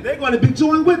them. And they're going to be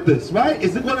joined with us, right?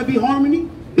 Is it going to be harmony?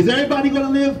 Is everybody going to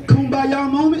live kumbaya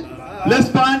moment? Let's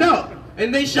find out.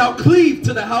 And they shall cleave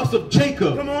to the house of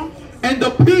Jacob. Come on. And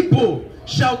the people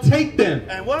shall take them.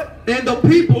 And what? And the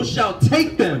people shall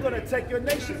take them. We're going to take your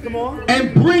nation, come on.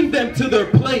 And bring them to their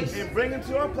place. And bring them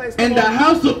to our place. And the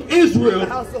house of Israel. The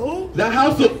house of who? The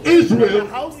house of The Israel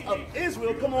house of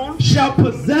Israel, come on. shall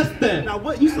possess them. Now,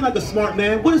 what? You sound like a smart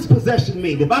man. What does possession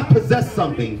mean? If I possess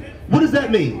something, what does that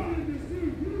mean?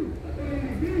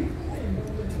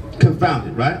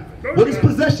 Confounded, right? What does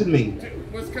possession mean?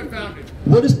 What's confounded?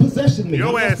 What does possession mean? Your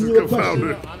I'm ass asking is you a question.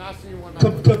 confounded. I'm asking you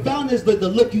one. Confounded is the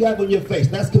look you have on your face.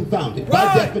 That's confounded,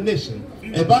 by definition.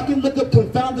 If I can look up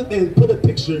confounded and put a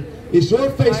picture, it's your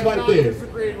face I'm right not there.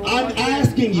 disagreeing with I'm what you're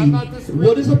asking saying. I'm you, not disagreeing.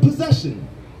 what is a possession?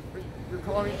 You're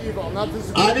calling me evil. I'm not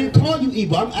disagreeing. I didn't call you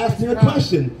evil. I'm asking a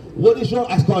question. What is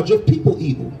your, I called your people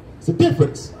evil. It's a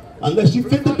difference. Unless you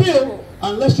fit the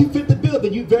bill,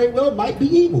 then you very well might be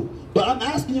evil. But I'm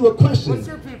asking you a question. What's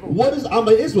your people? What is, I'm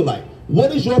an Israelite.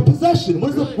 What is your possession?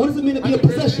 What does it mean to be a Have you been to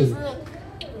possession? Israel?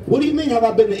 What do you mean, have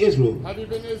I been to Israel? Have you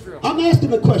been to Israel? I'm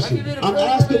asking a question. Have you been to I'm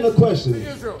asking a question.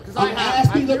 Israel? 'Cause I I'm have.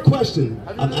 asking Have a you? question.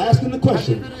 Have you I'm been- asking a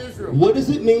question. Have you been to Israel? What does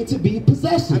it mean to be Have you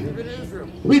possession? been to Israel?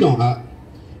 Read on, huh?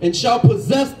 And shall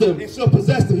possess them. And shall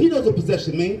possess them. He knows what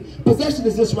possession means. Possession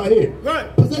is this right here.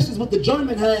 Right. Possession is what the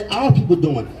German had our people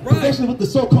doing. Right. Possession is what the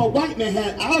so-called white man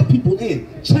had our people in.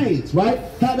 Chains, right?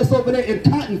 Had us over there in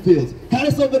cotton fields. Had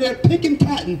us over there picking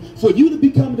cotton for you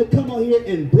to come on here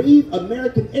and breathe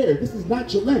American air. This is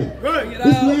not your land. Right.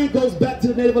 This land goes back to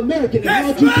the Native American. And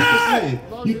how did you get this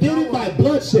land? You did it by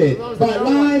bloodshed, by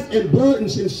lies and blood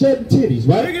and shedding titties,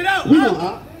 right? Bring it out, we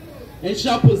know. And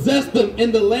shall possess them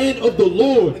in the land of the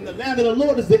Lord. And the land of the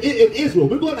Lord is in Israel.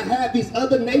 We're going to have these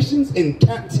other nations in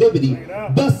captivity.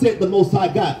 Thus said the Most High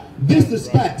God. This is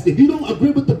facts. If you don't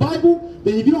agree with the Bible,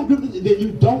 then if you don't agree with then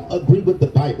you don't agree with the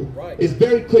Bible. Right. It's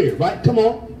very clear, right? Come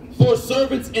on. For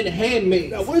servants and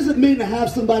handmaids. Now, what does it mean to have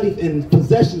somebody in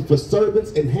possession for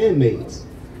servants and handmaids?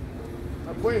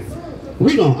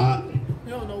 Read on.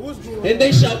 And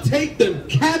they shall take them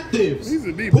captives.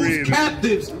 Whose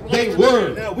captives they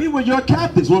were. Now, we were your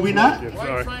captives, were we not?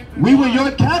 We were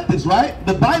your captives, right?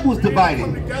 The Bible's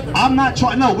divided. I'm not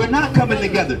trying. No, we're not coming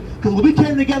together. Because when we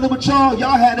came together with y'all,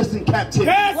 y'all had us in captivity.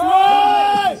 That's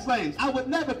right. Slaves. I would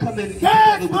never come in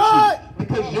together with you.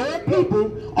 Because your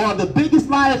people are the biggest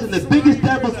liars and the biggest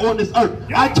devils on this earth.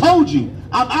 I told you,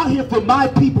 I'm out here for my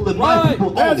people and my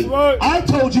people only. I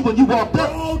told you when you walked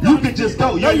up, you could just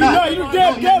go. You're not.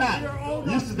 You're not.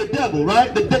 This is the devil,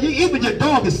 right? Even your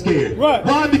dog is scared. Right.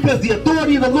 Why? Because the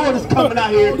authority of the Lord is coming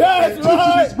out here and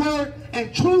teaching His word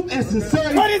and truth and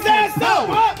sincerity and power.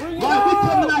 Right? We're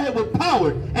coming out here with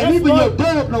power. And even your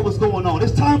dog knows what's going on.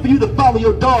 It's time for you to follow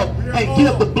your dog and get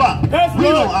up the block. We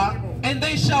know, and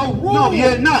they shall rule. No,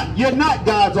 you're not. You're not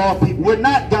God's all people. We're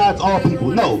not God's all people.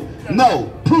 No.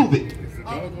 No. Prove it.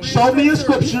 Show me a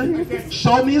scripture.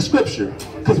 Show me a scripture.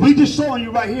 Because we just showing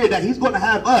you right here that He's going to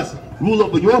have us rule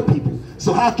over your people.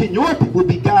 So how can your people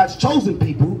be God's chosen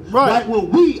people, right,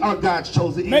 when we are God's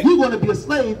chosen and you're going to be a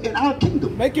slave in our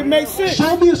kingdom? Make it make sense.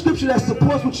 Show me a scripture that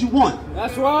supports what you want.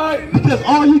 That's right. Because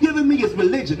all you're giving me is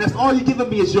religion. That's all you're giving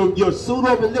me is your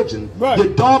pseudo-religion. Right. Your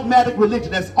dogmatic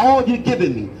religion. That's all you're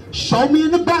giving me. Show me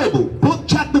in the Bible, book,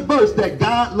 chapter, verse, that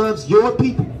God loves your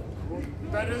people.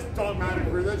 That is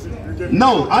dogmatic religion.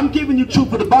 No, I'm giving you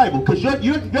truth of the Bible because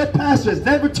your pastor has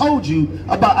never told you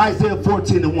about Isaiah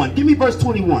 14:1. Give me verse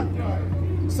 21.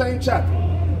 Same chapter.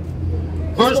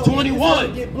 Verse 21. It's going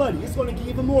to get bloody. It's going to get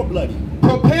even more bloody.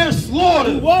 Prepare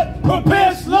slaughter. What?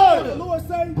 Prepare slaughter. The Lord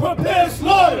say, prepare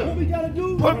slaughter. What we got to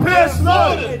do? Prepare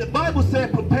slaughter. Hey, the Bible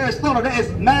said prepare slaughter. That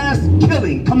is mass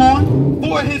killing. Come on.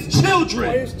 For His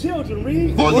children. For His children.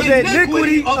 Read. For the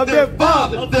iniquity of their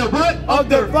fathers. Of their what? Of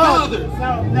their fathers.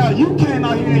 Now you came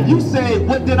out here and you said,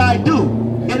 what did I do?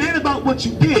 It ain't about what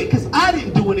you did, because I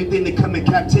didn't do anything to come in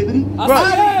captivity.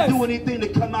 I didn't do anything to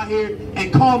come out here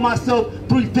and call myself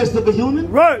 3/5 of a human.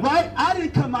 Right? I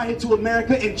didn't come out here to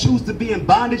America and choose to be in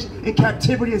bondage, in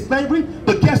captivity, and slavery.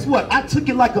 But guess what? I took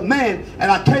it like a man,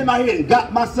 and I came out here and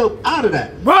got myself out of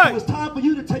that. Right. So it's time for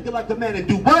you to take it like a man and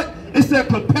do what? It said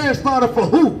prepare slaughter for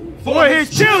who? For His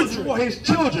children. For His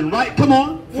children, right? Come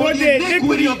on. For the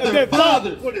iniquity of their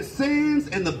fathers. For the sins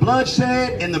and the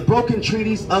bloodshed and the broken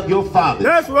treaties of your fathers.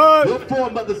 That's right. Your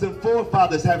foremothers and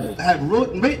forefathers have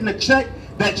written a check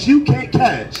that you can't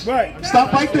cash. Right.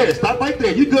 Stop right there. Stop right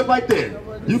there. You good right there.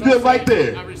 You good right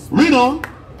there. Read on.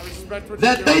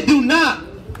 That they do not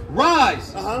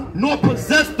rise nor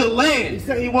possess the He land.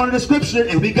 said he wanted a scripture,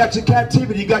 and we got your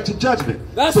captivity, you got your judgment.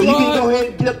 That's so you right. can go ahead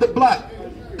and get up the block.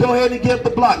 Go ahead and get up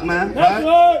the block, man. That's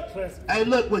right. Hey,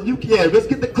 look, when you let's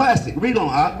get the classic. Read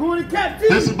on, Going to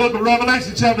captivity. This is the book of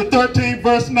Revelation, chapter 13,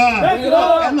 verse 9. That's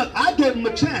right. And look, I gave him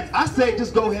a chance. I said,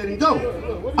 just go ahead and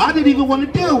go. I didn't even want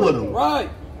to deal with him. Right.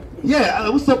 Yeah,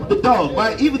 what's up with the dog,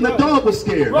 right? Even the dog was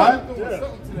scared, right?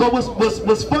 But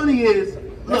what's funny is,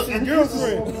 look, and this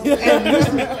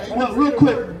is, well, real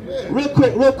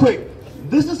quick.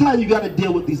 This is how you got to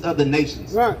deal with these other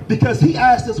nations. Right. Because he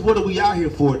asked us, what are we out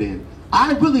here for then?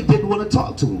 I really didn't want to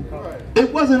talk to him.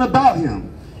 It wasn't about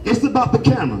him. It's about the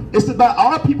camera. It's about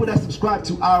our people that subscribe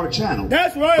to our channel.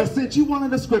 That's right. But since you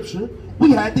wanted the scripture,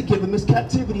 we had to give him his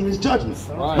captivity and his judgment.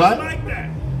 Right? Like that.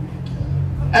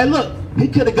 And look, he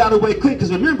could have got away quick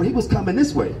because remember, he was coming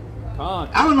this way.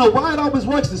 I don't know why it always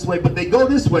works this way, but they go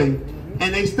this way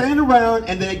and they stand around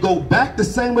and they go back the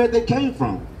same way they came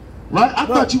from. Right? I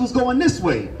thought you was going this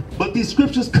way. But these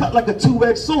scriptures cut like a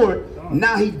two-edged sword.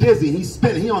 Now he dizzy, he's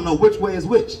spinning. He don't know which way is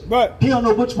which. Right. He don't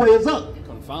know which way is up.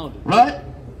 Confounded. Right?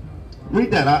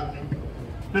 Read that out.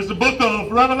 This is the book of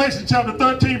Revelation, chapter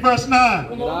 13, verse 9.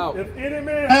 If any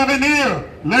man Have an ear,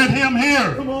 let him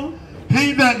hear. Come on.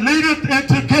 He that leadeth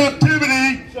into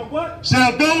captivity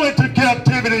shall go into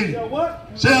captivity.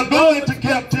 Shall go into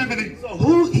captivity.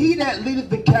 So he that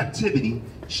leadeth in captivity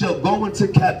shall go into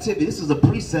captivity. This is a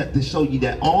precept to show you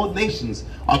that all nations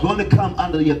are going to come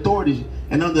under the authority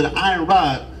and under the iron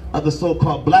rod of the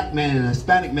so-called black man and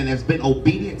Hispanic man that's been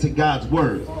obedient to God's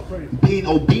word, being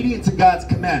obedient to God's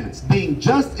commandments, being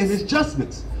just in his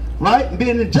judgments, right?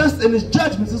 Being just in his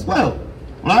judgments as well,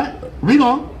 right? Read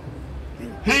on.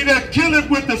 He that killeth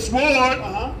with the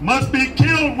sword must be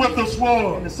killed with the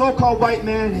sword. And the so-called white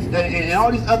man and all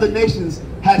these other nations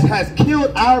has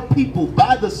killed our people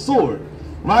by the sword,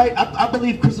 right? I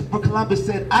believe Christopher Columbus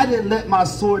said, I didn't let my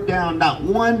sword down not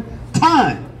one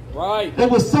time. Right. There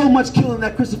was so much killing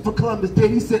that Christopher Columbus did.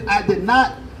 He said, I did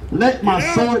not let my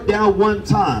sword down one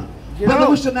time. Brother,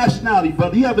 what's your nationality,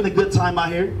 brother? You having a good time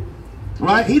out here?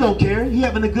 Right? He don't care. He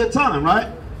having a good time,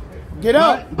 right? Get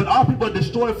up. Right? But our people are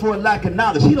destroyed for a lack of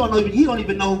knowledge. He don't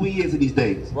even know who he is in these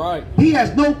days. Right. He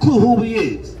has no clue who he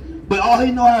is. But all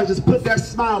he knows how is just put that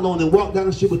smile on and walk down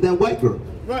the street with that white girl.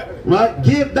 Right. Right?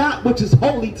 Give that which is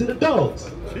holy to the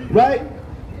dogs. Right?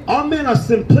 Our men are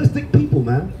simplistic people,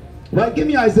 man. Right? Give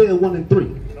me Isaiah 1 and 3.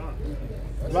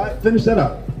 Right? Finish that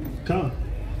up. Come.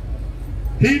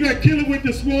 He that killeth with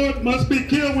the sword must be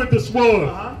killed with the sword.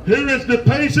 Here is the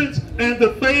patience and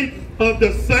the faith of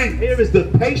the saints. Here is the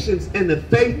patience and the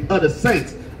faith of the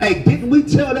saints. Hey, didn't we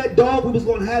tell that dog we was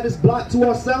going to have this block to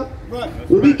ourselves? Right.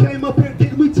 When we came up here,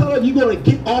 didn't we tell her you're going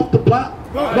to get off the block?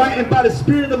 Right. And by the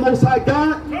Spirit of the Most High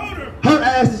God, her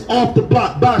ass is off the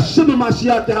block. By Shema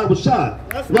Mashiach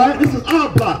Yahawah. Right? This is our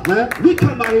block, man. We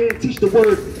come out here and teach the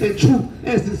word in truth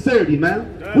and sincerity,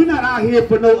 man. We're not out here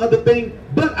for no other thing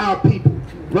but our people.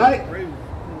 Right?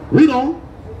 Read on.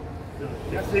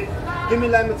 That's it. Give me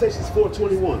Lamentations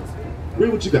 4:21.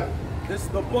 Read what you got. This is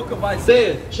the book of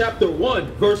Isaiah, chapter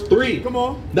 1, verse 3. Come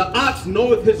on. The ox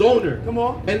knoweth his owner. Come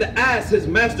on. And the ass his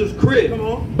master's crib. Come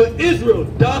on. But Israel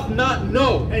doth not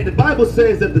know. Hey, the Bible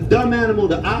says that the dumb animal,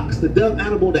 the ox, the dumb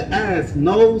animal, the ass,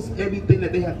 knows everything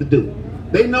that they have to do.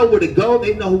 They know where to go.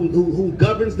 They know who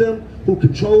governs them, who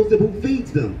controls them, who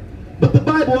feeds them. But the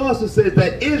Bible also says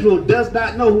that Israel does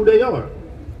not know who they are.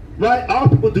 Right? Our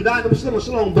people do not know.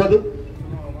 Shalom, brother.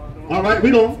 All right,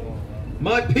 read on.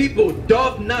 My people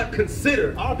doth not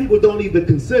consider. Our people don't even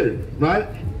consider, right?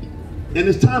 And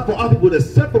it's time for our people to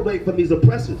separate from these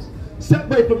oppressors.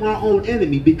 Separate from our own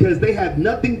enemy because they have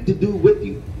nothing to do with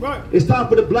you. Right. It's time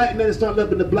for the black man to start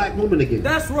loving the black woman again.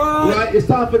 That's right. Right? It's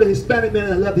time for the Hispanic man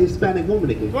to love the Hispanic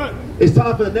woman again. Right. It's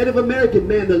time for the Native American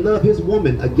man to love his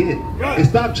woman again. Right. And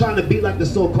stop trying to be like the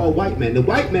so-called white man. The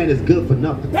white man is good for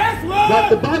nothing. That's right. But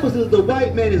the Bible says the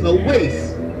white man is a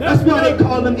waste. That's why they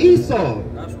call him Esau.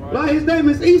 That's right. Right? His name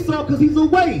is Esau because he's a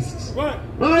waste. Right.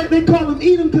 Right? They call him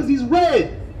Edom because he's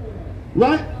red.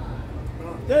 Right?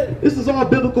 This is all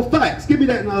biblical facts. Give me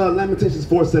that in Lamentations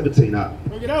 4:17.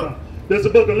 Bring it out. There's the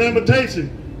book of Lamentations,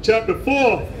 chapter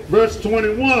 4, verse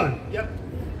 21. Yep.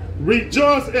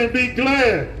 Rejoice and be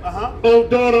glad, O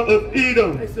daughter of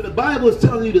Edom. Hey, so the Bible is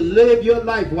telling you to live your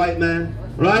life, white man.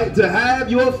 Right? To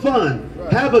have your fun.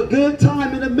 Right. Have a good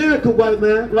time in America, white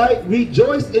man. Right?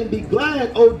 Rejoice and be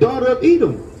glad, O daughter of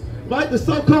Edom. Right? The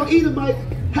so-called Edomite.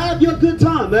 Have your good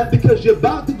time, man, because you're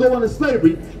about to go into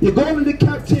slavery. You're going into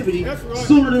captivity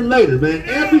sooner than later, man.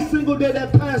 Every single day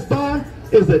that passed by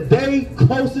is a day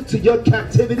closer to your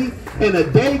captivity and a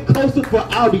day closer for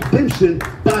our redemption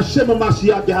by Shema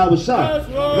Mashiach Yahawah.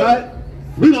 Right?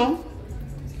 Read on.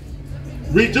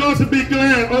 Rejoice and be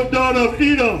glad, O daughter of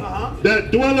Edom,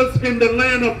 that dwelleth in the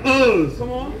land of Uz.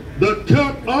 Come on. The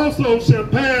cup also shall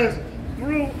pass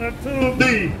through unto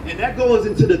thee. And that goes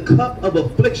into the cup of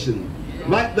affliction.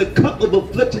 Right? The cup of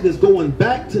affliction is going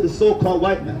back to the so-called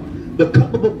white man. The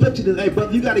cup of affliction is, hey,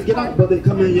 brother, you got to get out, brother, and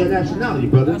come in your nationality,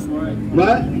 brother. That's right.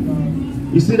 Right?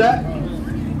 You see that?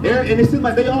 And it seems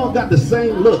like they all got the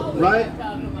same look, right?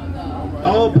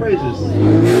 All praises.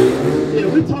 Yeah,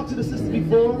 we talked to the sister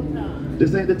before.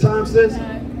 This ain't the time, sis.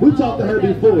 We talked to her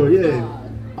before, yeah.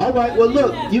 All right, well,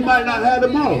 look, you might not have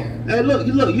tomorrow. Hey, look,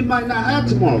 you might not have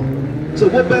tomorrow. So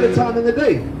what better time in the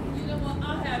day?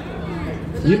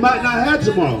 You might not have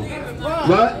tomorrow,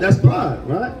 right? That's pride,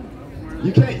 right?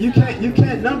 You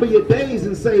can't number your days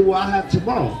and say, well, I have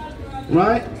tomorrow,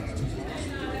 right?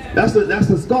 That's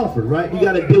a scoffer, right? You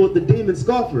got to deal with the demon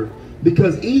scoffer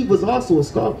because Eve was also a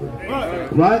scoffer,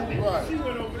 right? She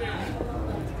went over there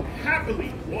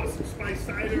happily, bought some spice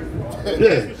cider. Yeah.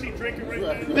 That's what she drinking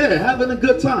right now. Yeah, having a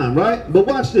good time, right? But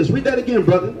watch this. Read that again,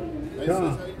 brother.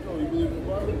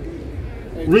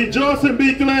 Rejoice and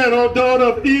be glad, O daughter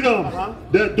of Edom,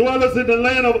 that dwelleth in the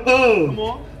land of Uz.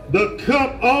 The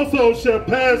cup also shall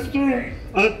pass through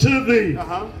unto thee.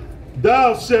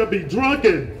 Thou shalt be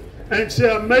drunken and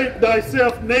shall make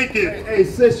thyself naked. Hey,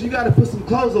 sis, you got to put some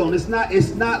clothes on. It's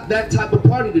not that type of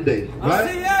party today, right?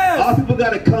 say yes. Our people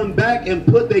got to come back and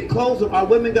put their clothes on. Our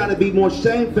women got to be more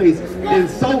shamefaced and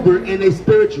sober in their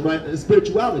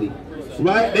spirituality,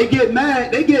 right? They get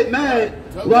mad,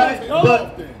 right?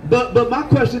 But my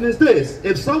question is this: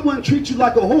 if someone treats you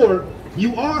like a whore,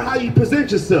 you are how you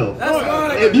present yourself. That's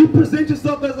right. If you present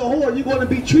yourself as a whore, you're going to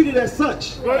be treated as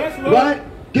such, right?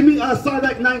 Give me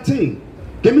Sirach 19.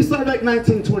 Give me Sirach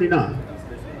 19:29.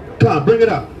 Come on, bring it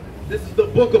up. This is the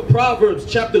book of Proverbs,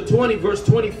 chapter 20, verse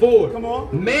 24. Come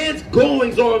on. Man's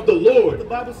goings are of the Lord. What the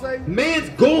Bible say? Man's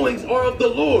goings are of the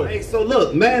Lord. Hey, so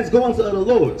look, man's goings are of the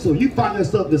Lord. So you find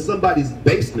yourself in somebody's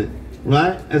basement,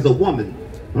 right? As a woman,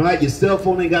 right? Your cell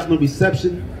phone ain't got no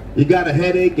reception. You got a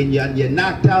headache and you're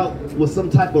knocked out with some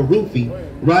type of roofie,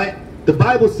 right? The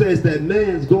Bible says that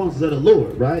man's goings are of the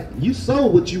Lord, right? You sow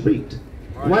what you reaped,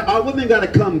 right? Our women got to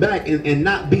come back and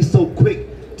not be so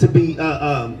quick to be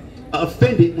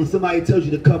offended when somebody tells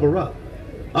you to cover up.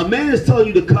 A man is telling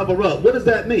you to cover up. What does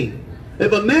that mean?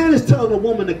 If a man is telling a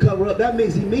woman to cover up, that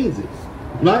means he means it,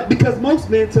 right? Because most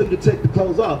men tell you to take the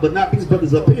clothes off, but not these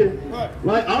brothers up here,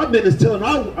 right? Our men is telling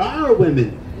our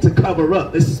women to cover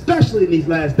up, especially in these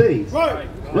last days,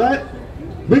 right?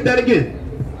 Read that again.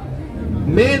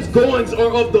 Man's goings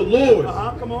are of the Lord.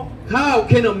 Come on. How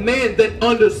can a man then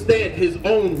understand his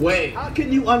own way? How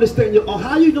can you understand your own?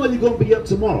 How you know you're going to be up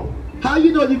tomorrow? How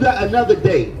you know you got another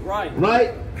day?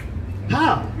 Right?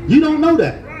 How? You don't know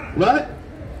that, right?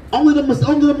 Only the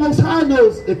Most High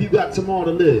knows if you got tomorrow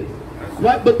to live,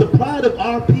 right? But the pride of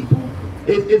our people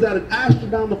is at an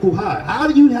astronomical high. How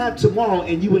do you have tomorrow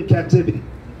and you in captivity?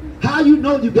 How you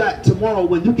know you got tomorrow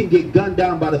when you can get gunned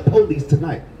down by the police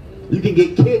tonight? You can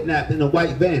get kidnapped in a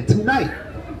white van tonight.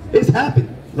 It's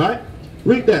happening, right?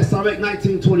 Read that, Sirach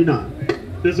 19:29.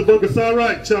 There's a book of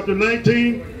Sirach, chapter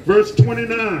 19, verse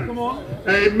 29. Come on.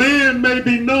 A man may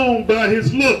be known by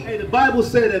his look. Hey, the Bible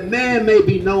said a man may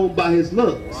be known by his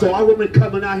look. So our women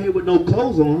coming out here with no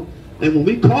clothes on, and when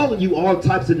we calling you all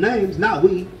types of names, not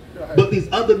we, but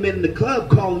these other men in the club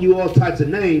calling you all types of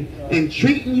names and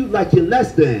treating you like you're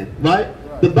less than, right?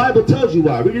 The Bible tells you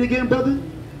why. Read it again, brother.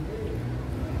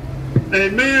 A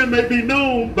man may be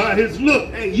known by his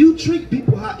look. Hey, you teach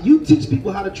people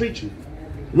how to treat you,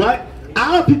 right?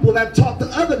 Our people have taught the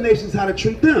other nations how to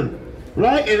treat them,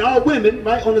 right? And our women,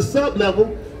 right, on the sub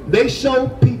level, they show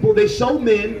people, they show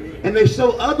men, and they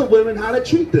show other women how to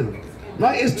treat them,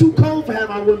 right? It's too cold for having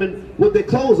our women with their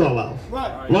clothes all off,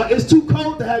 right? It's too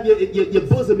cold to have your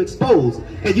bosom exposed,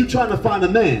 and you trying to find a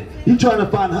man, you trying to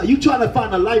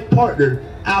find a life partner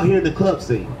out here in the club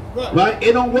scene, right?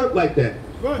 It don't work like that.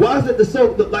 Why is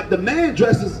it like the man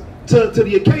dresses to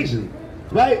the occasion,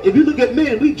 right? If you look at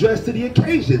men, we dress to the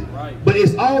occasion, but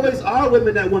it's always our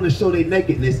women that want to show their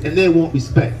nakedness and they want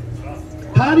respect.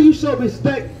 How do you show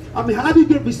respect? I mean, how do you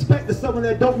give respect to someone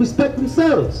that don't respect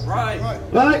themselves?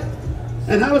 Right?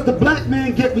 And how does the black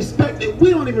man get respect if we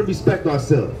don't even respect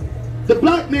ourselves? The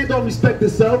black man don't respect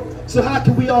himself, so how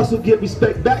can we also give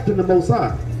respect back to the Most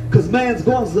High? Because man's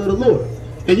goings are the Lord.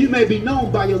 And you may be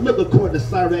known by your look according to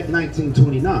Sirach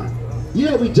 19:29.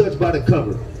 Yeah, we judge by the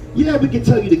cover. Yeah, we can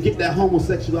tell you to get that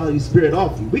homosexuality spirit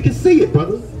off you. We can see it,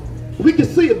 brother. We can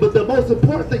see it, but the most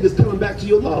important thing is coming back to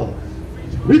your law.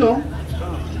 Read on.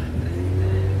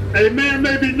 A man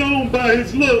may be known by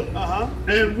his look,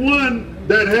 and one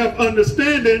that have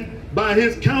understanding by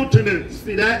his countenance.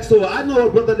 See that? So I know a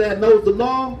brother that knows the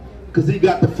law because he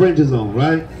got the fringes on,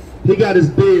 right? He got his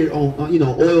beard on, you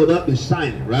know, oiled up and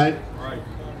shining, right?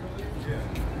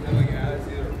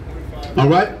 All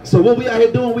right, so what we out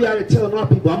here doing, we out here telling our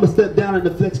people, I'm going to step down in the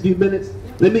next few minutes.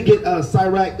 Let me get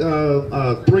Sirach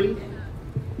 3,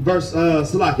 verse,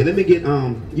 Salaki. Let me get,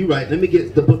 you right, let me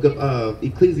get the book of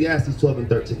Ecclesiastes 12 and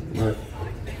 13. All right,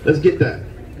 let's get that.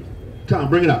 Come on,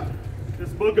 bring it out.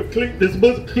 This book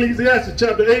of Ecclesiastes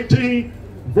chapter 18,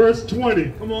 verse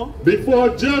 20. Come on. Before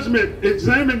judgment,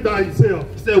 examine thyself.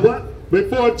 You said what?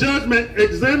 Before judgment,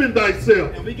 examine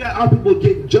thyself. And we got our people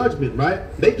getting judgment, right?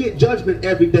 They get judgment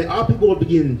every day. Our people are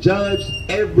being judged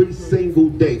every single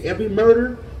day. Every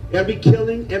murder, every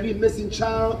killing, every missing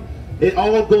child, it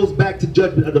all goes back to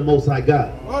judgment of the Most High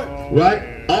God.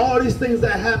 Right? All these things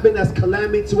that happen as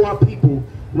calamity to our people,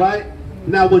 right?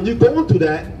 Now, when you're going through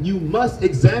that, you must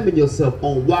examine yourself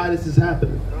on why this is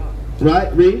happening. Right?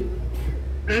 Read.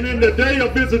 And in the day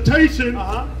of visitation,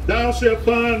 thou shalt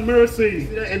find mercy.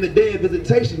 See that? In the day of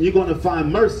visitation, you're going to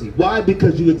find mercy. Why?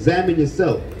 Because you examine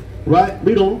yourself. Right?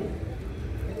 Read on.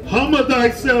 Humble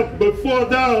thyself before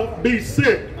thou be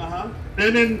sick.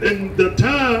 And in the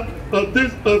time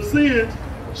of sins,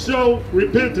 show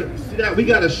repentance. See that? We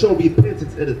got to show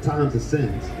repentance at the times of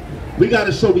sins. We got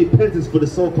to show repentance for the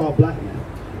so-called black man.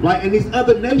 Right? And these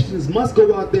other nations must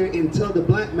go out there and tell the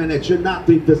black man that you're not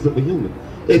 3/5 of a human.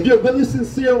 If you're really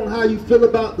sincere on how you feel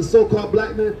about the so-called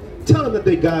black man, tell them that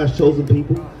they're God's chosen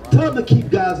people. Tell them to keep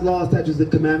God's laws, statutes,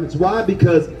 and commandments. Why?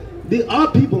 Because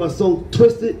our people are so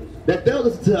twisted that they'll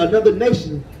listen to another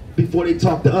nation before they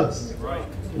talk to us.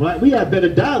 Right? We have better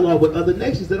dialogue with other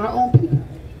nations than our own people.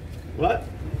 Right?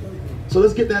 So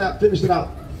let's get that out, finish it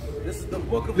out. This is the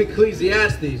book of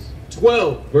Ecclesiastes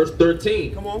 12, verse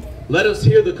 13. Come on. Let us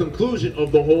hear the conclusion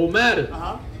of the whole matter.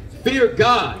 Fear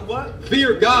God. What?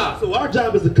 Fear God. So our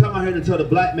job is to come out here and tell the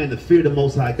black man to fear the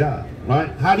Most High God. Right?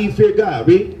 How do you fear God?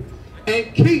 Read.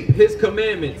 And keep his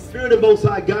commandments. Fear the Most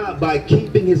High God by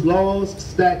keeping his laws,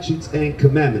 statutes, and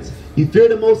commandments. You fear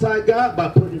the Most High God by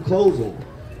putting clothes on.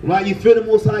 Right? You fear the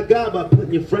Most High God by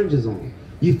putting your fringes on.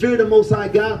 You fear the Most High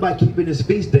God by keeping his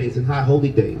feast days and high holy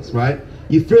days. Right?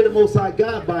 You fear the Most High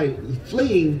God by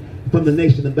fleeing from the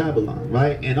nation of Babylon.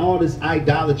 Right? And all this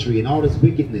idolatry and all this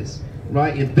wickedness.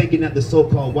 Right? And thinking that the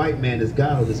so-called white man is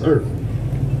God on this earth.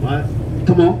 Right?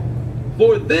 Come on.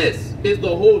 For this is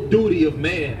the whole duty of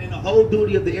man. And the whole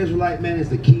duty of the Israelite man is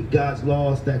to keep God's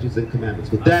laws, statutes, and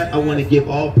commandments. With that, I want to give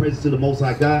all praises to the Most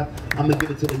High God. I'm going to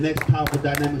give it to the next powerful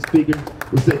dynamic speaker.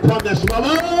 We say, Kwame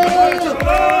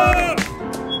Shalom!